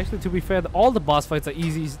 Actually, to be fair, all the boss fights are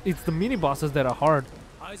easy. It's the mini bosses that are hard.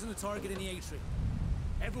 Eyes on the target in the atrium.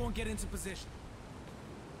 Everyone get into position.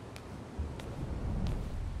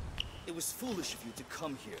 It was foolish of you to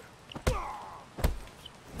come here.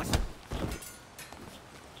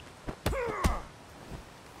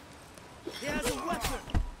 He has a weapon!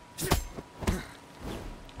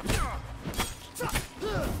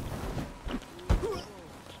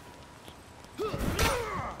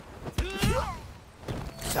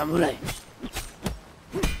 Samurai!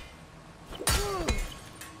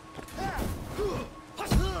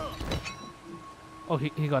 Oh,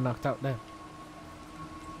 he got knocked out there.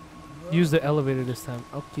 Use the elevator this time.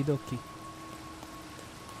 Okie dokie.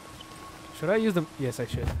 Should I use them? Yes, I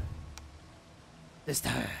should. This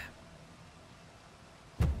time.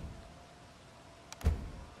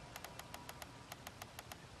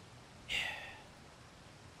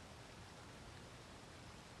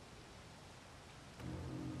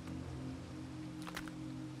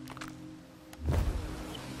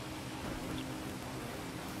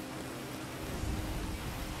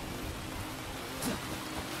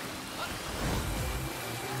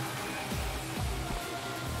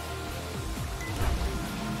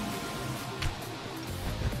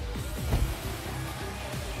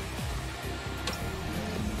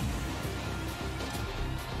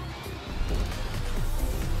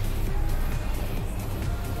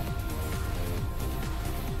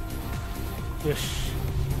 Yes.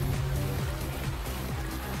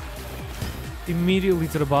 Immediately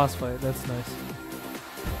to the boss fight. That's nice.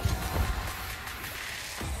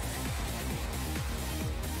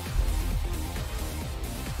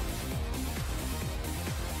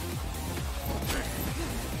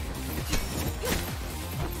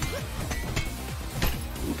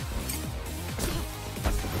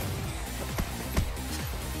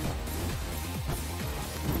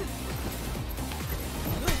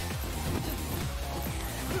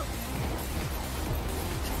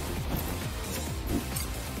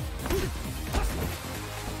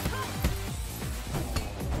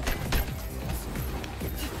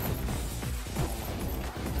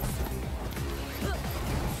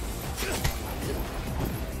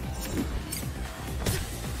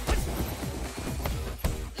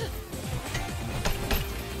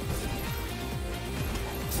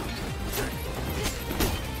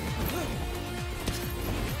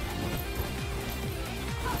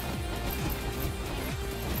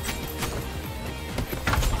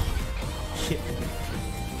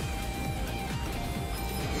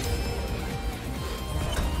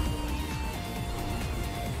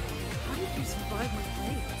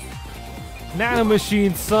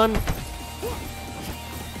 Nanomachine, son.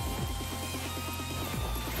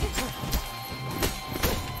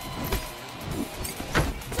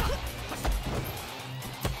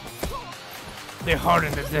 They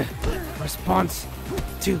hardened the response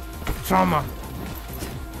to trauma.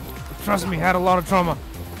 Trust me, had a lot of trauma.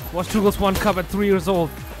 Watched Trugel's One Cup at 3 years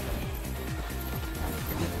old.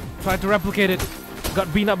 Tried to replicate it.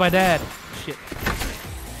 Got beaten up by dad. Shit.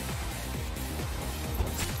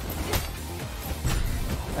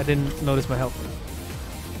 I didn't notice my health.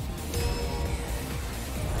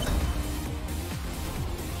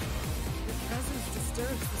 Your presence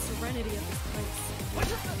disturbs the serenity of this place.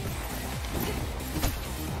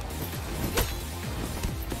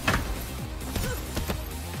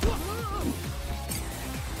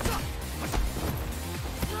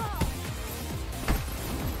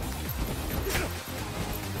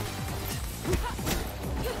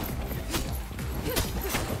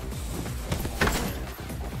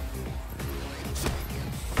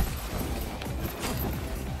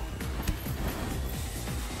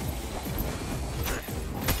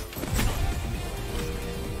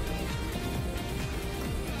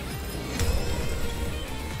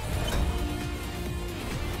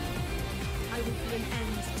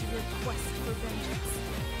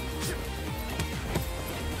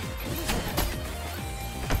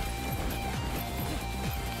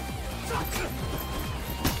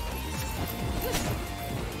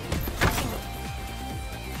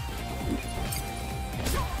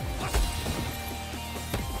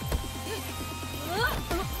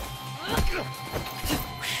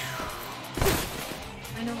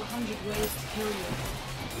 I know 100 ways to kill you.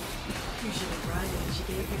 You should have bribed her. She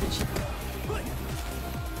gave you the chance.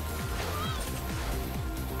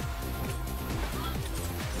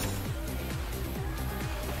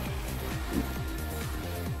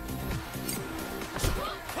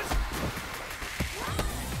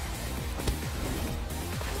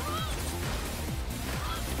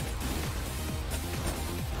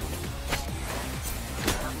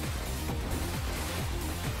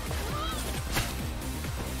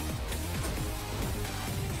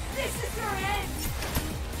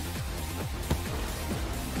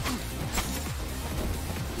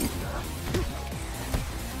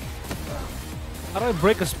 How do I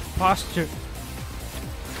break his posture?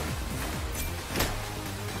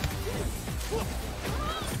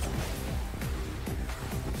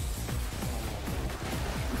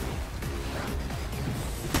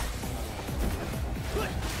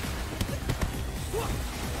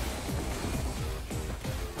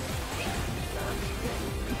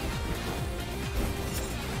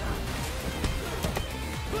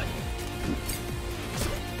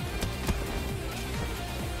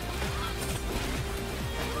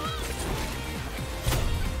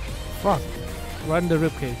 Fuck. Right in the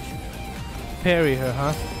ribcage. Parry her,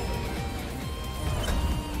 huh?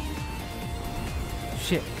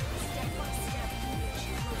 Shit.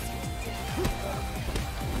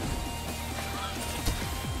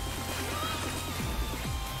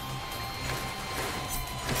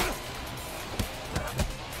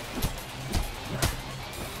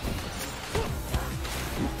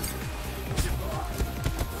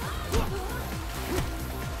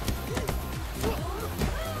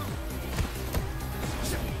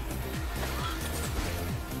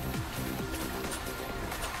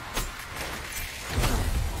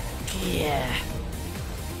 Yeah.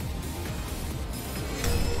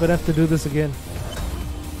 Gonna have to do this again.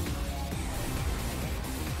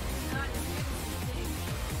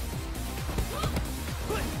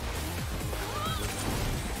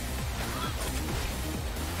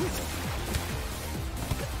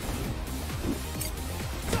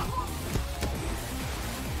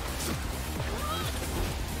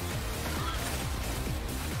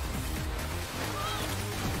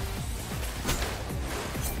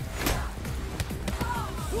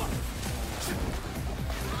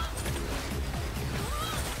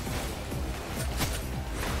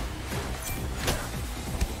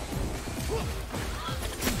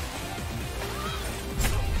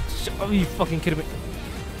 Are you fucking kidding me?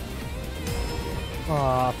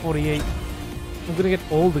 Ah, 48. I'm gonna get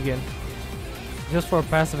old again. Just for a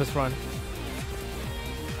pacifist run.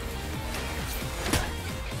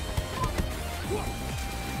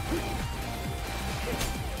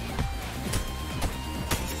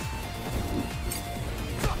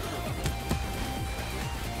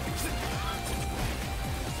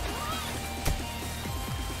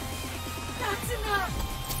 That's enough!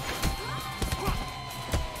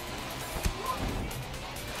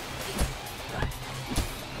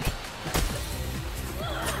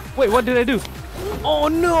 Wait, what did I do? Oh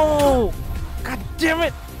no! God damn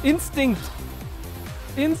it! Instinct!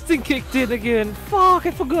 Instinct kicked in again. Fuck,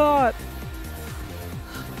 I forgot.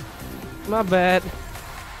 My bad.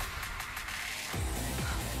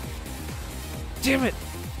 Damn it!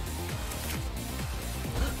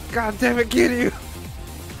 God damn it, get you!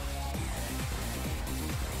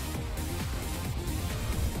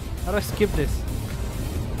 How do I skip this?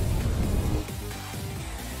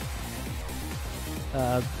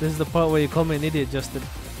 This is the part where you call me an idiot, Justin.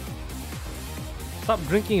 Stop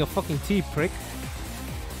drinking your fucking tea, prick.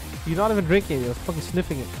 You're not even drinking it, you're fucking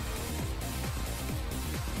sniffing it.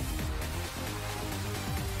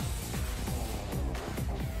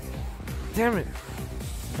 Damn it.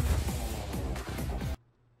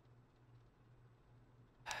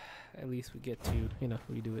 At least we get to, you know,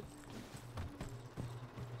 redo it.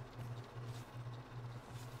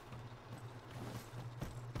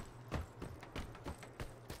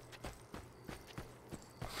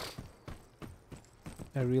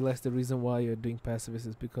 I realized the reason why you're doing pacifist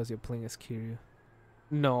is because you're playing as Kiryu.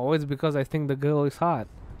 No, it's because I think the girl is hot.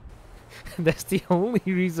 That's the only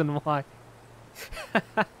reason why.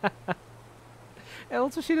 And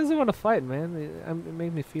also, she doesn't want to fight, man. It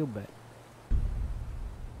made me feel bad.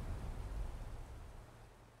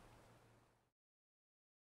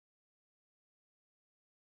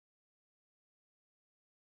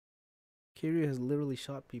 Kiryu has literally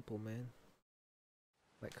shot people, man.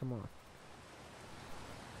 Like, come on.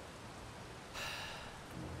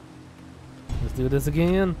 Let's do this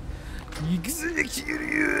again. Eyes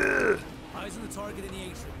on the target in the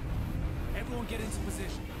atrium. Everyone get into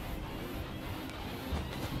position.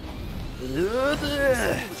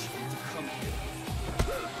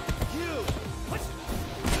 You!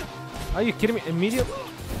 Are you kidding me? Immediate?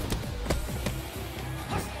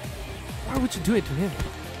 Why would you do it to him?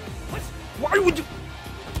 Why would you?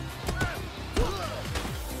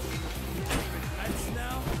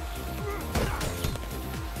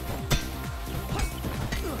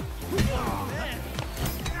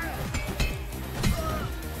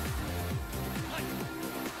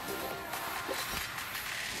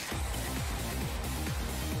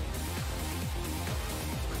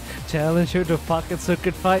 Challenge her to a pocket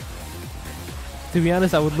circuit fight. To be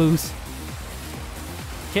honest, I would lose.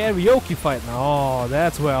 Karaoke fight. No,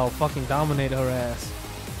 that's where I'll fucking dominate her ass.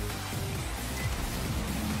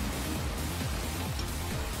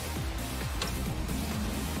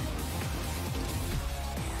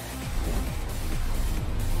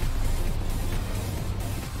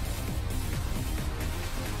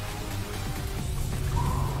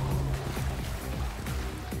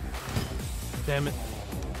 Damn it.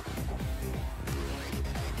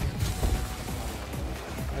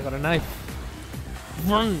 I got a knife.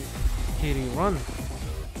 Run, kitty, run.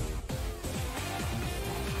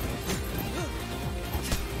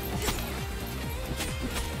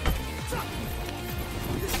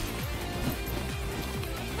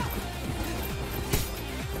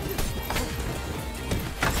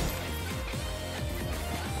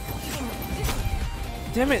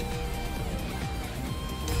 Damn it.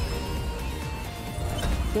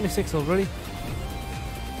 26 already. You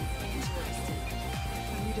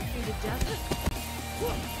defeated death?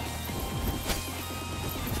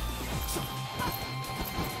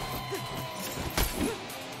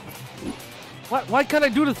 Why can't I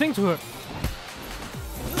do the thing to her?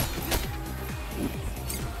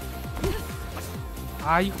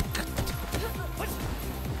 Ah, you...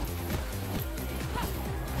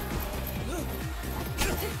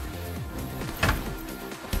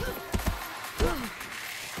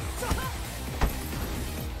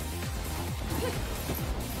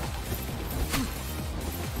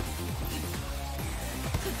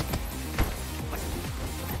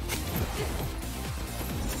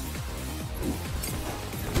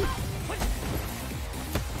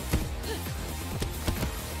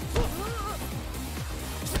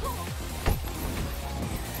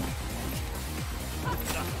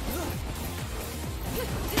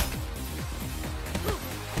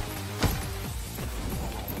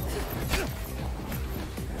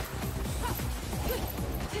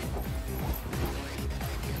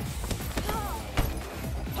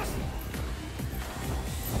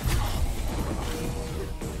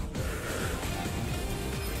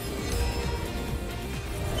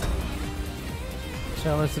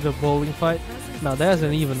 Challenge to the bowling fight. Now that's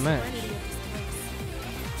an even match.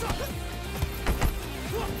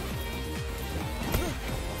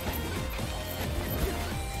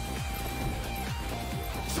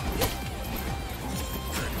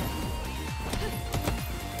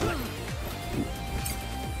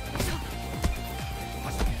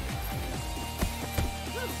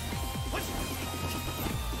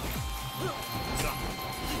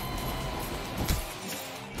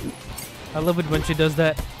 I love it when she does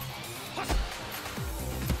that,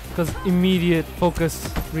 because immediate focus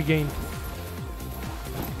regained.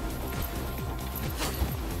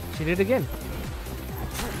 She did it again.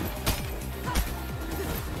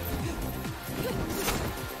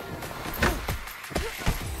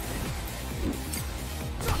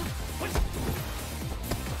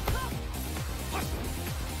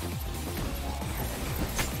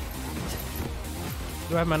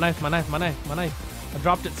 Do I have my knife, my knife, my knife, my knife? I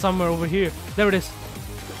dropped it somewhere over here. There it is.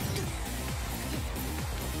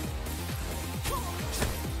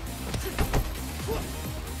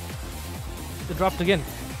 It dropped again.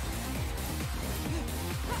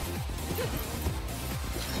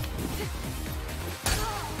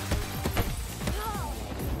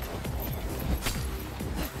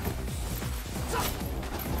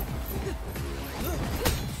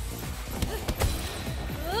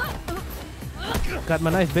 Got my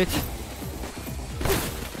knife, bitch.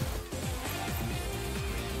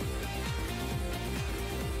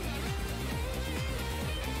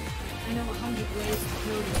 I know 100 ways to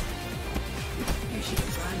kill you. You should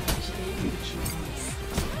have tried it. You should have gave me the chance.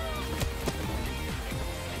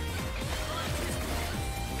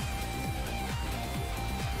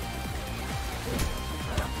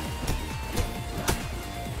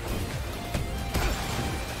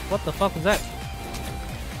 What the fuck was that?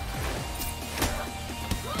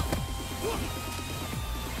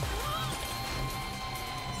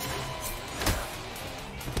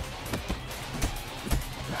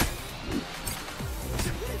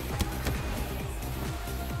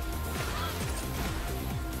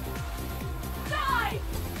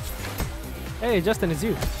 Hey, Justin, it's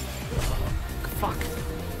you.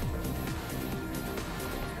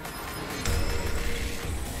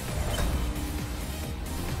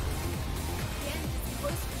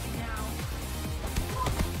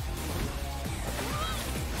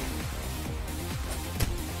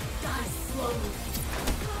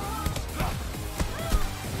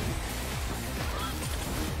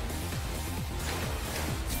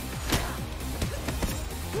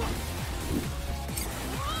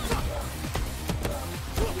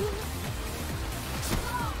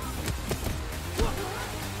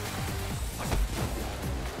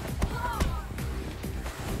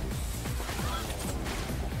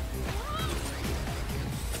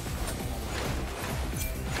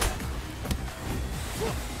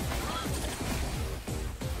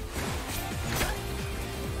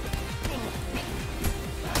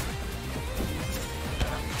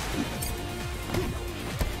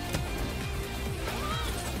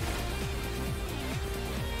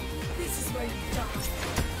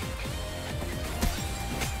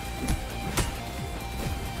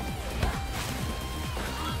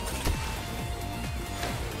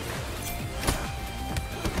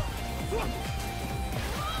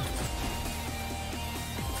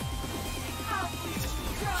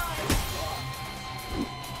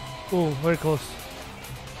 Oh, very close.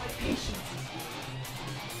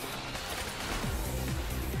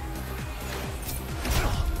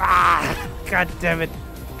 Ah! God damn it.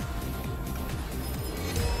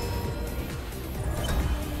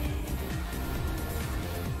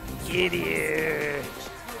 Get here.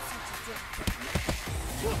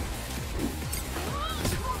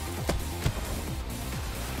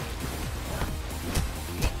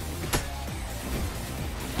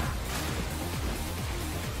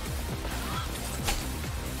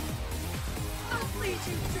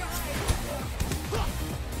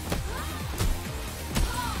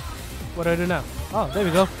 What do I do now? Oh, there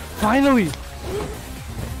we go. Finally!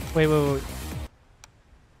 Wait.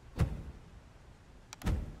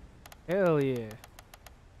 Hell yeah.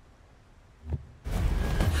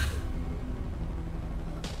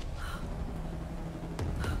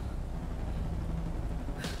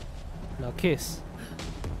 Now kiss.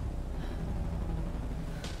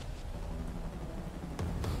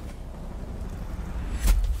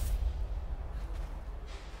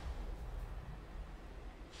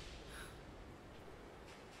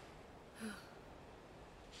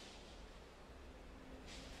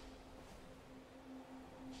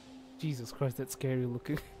 Jesus Christ, that's scary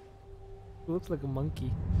looking. It looks like a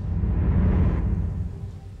monkey.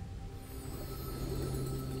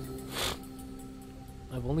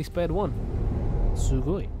 I've only spared one.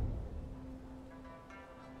 Sugoi.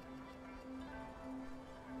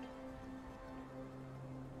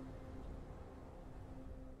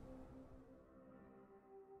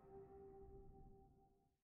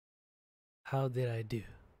 How did I do?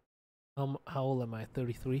 How old am I?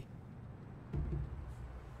 33?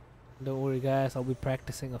 Don't worry guys, I'll be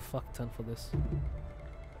practicing a fuck ton for this.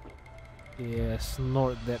 Yeah,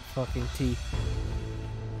 snort that fucking tea.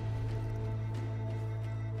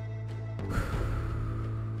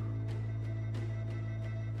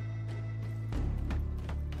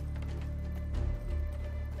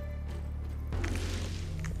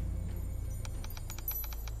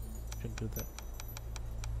 Shouldn't do that.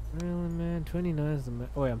 Really man, 29 is the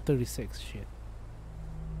oh wait, I'm 36, shit.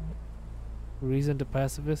 Reason to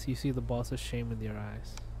pacifist, you see the boss's shame in their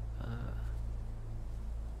eyes.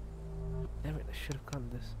 Damn it, I should have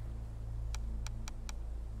gotten this.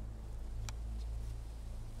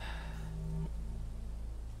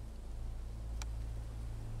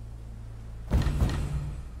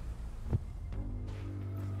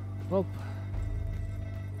 Well,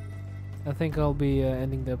 I think I'll be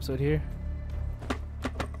ending the episode here.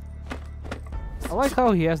 I like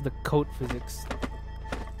how he has the coat physics.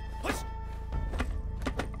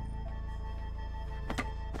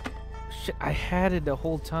 Shit, I had it the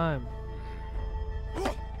whole time.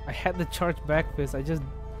 I had the charge back fist, I just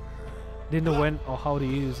didn't know when or how to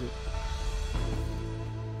use it.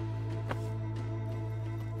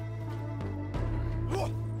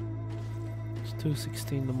 It's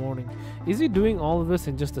 2:16 in the morning. Is he doing all of this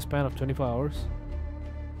in just a span of 24 hours?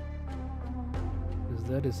 Because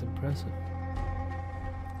that is impressive.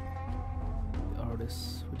 The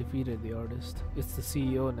artist. We defeated the artist. It's the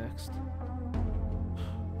CEO next.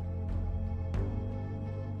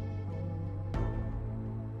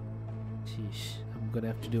 Sheesh, I'm gonna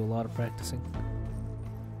have to do a lot of practicing.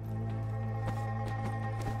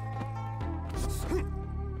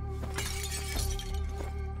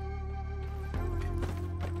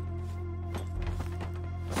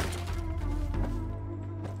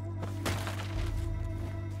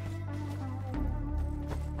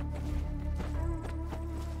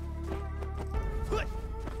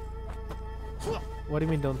 What do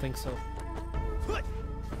you mean don't think so?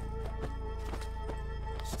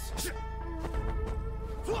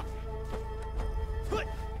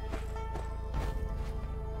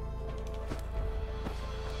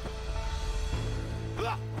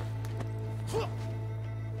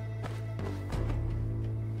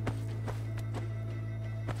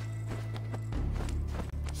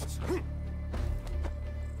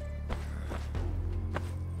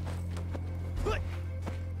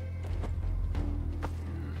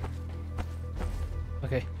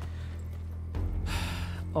 Okay.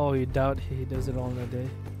 Oh, you doubt he does it all in a day?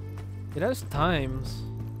 It has times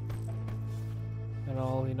and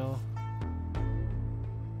all, you know.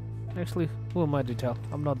 Actually, who am I to tell?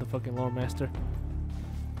 I'm not the fucking lore master.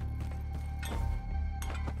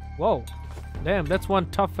 Whoa. Damn, that's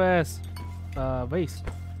one tough ass base.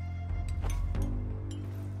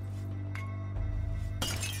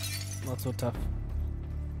 Not so tough.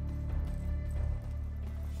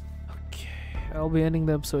 I'll be ending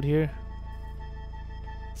the episode here.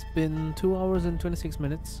 It's been 2 hours and 26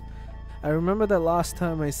 minutes. I remember that last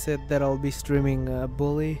time I said that I'll be streaming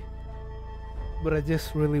Bully. but I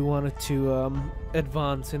just really wanted to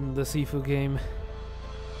advance in the Sifu game.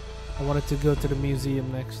 I wanted to go to the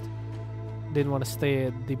museum next. Didn't want to stay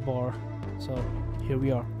at the bar, so here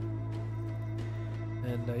we are.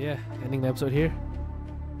 And yeah, ending the episode here.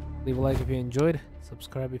 Leave a like if you enjoyed,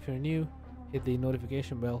 subscribe if you're new, hit the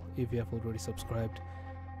notification bell if you have already subscribed,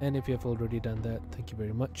 and if you have already done that, thank you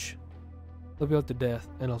very much. Love you all to death,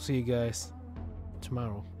 and I'll see you guys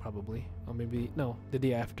tomorrow, probably, or maybe, no, the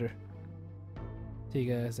day after. See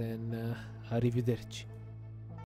you guys, and arrivederci.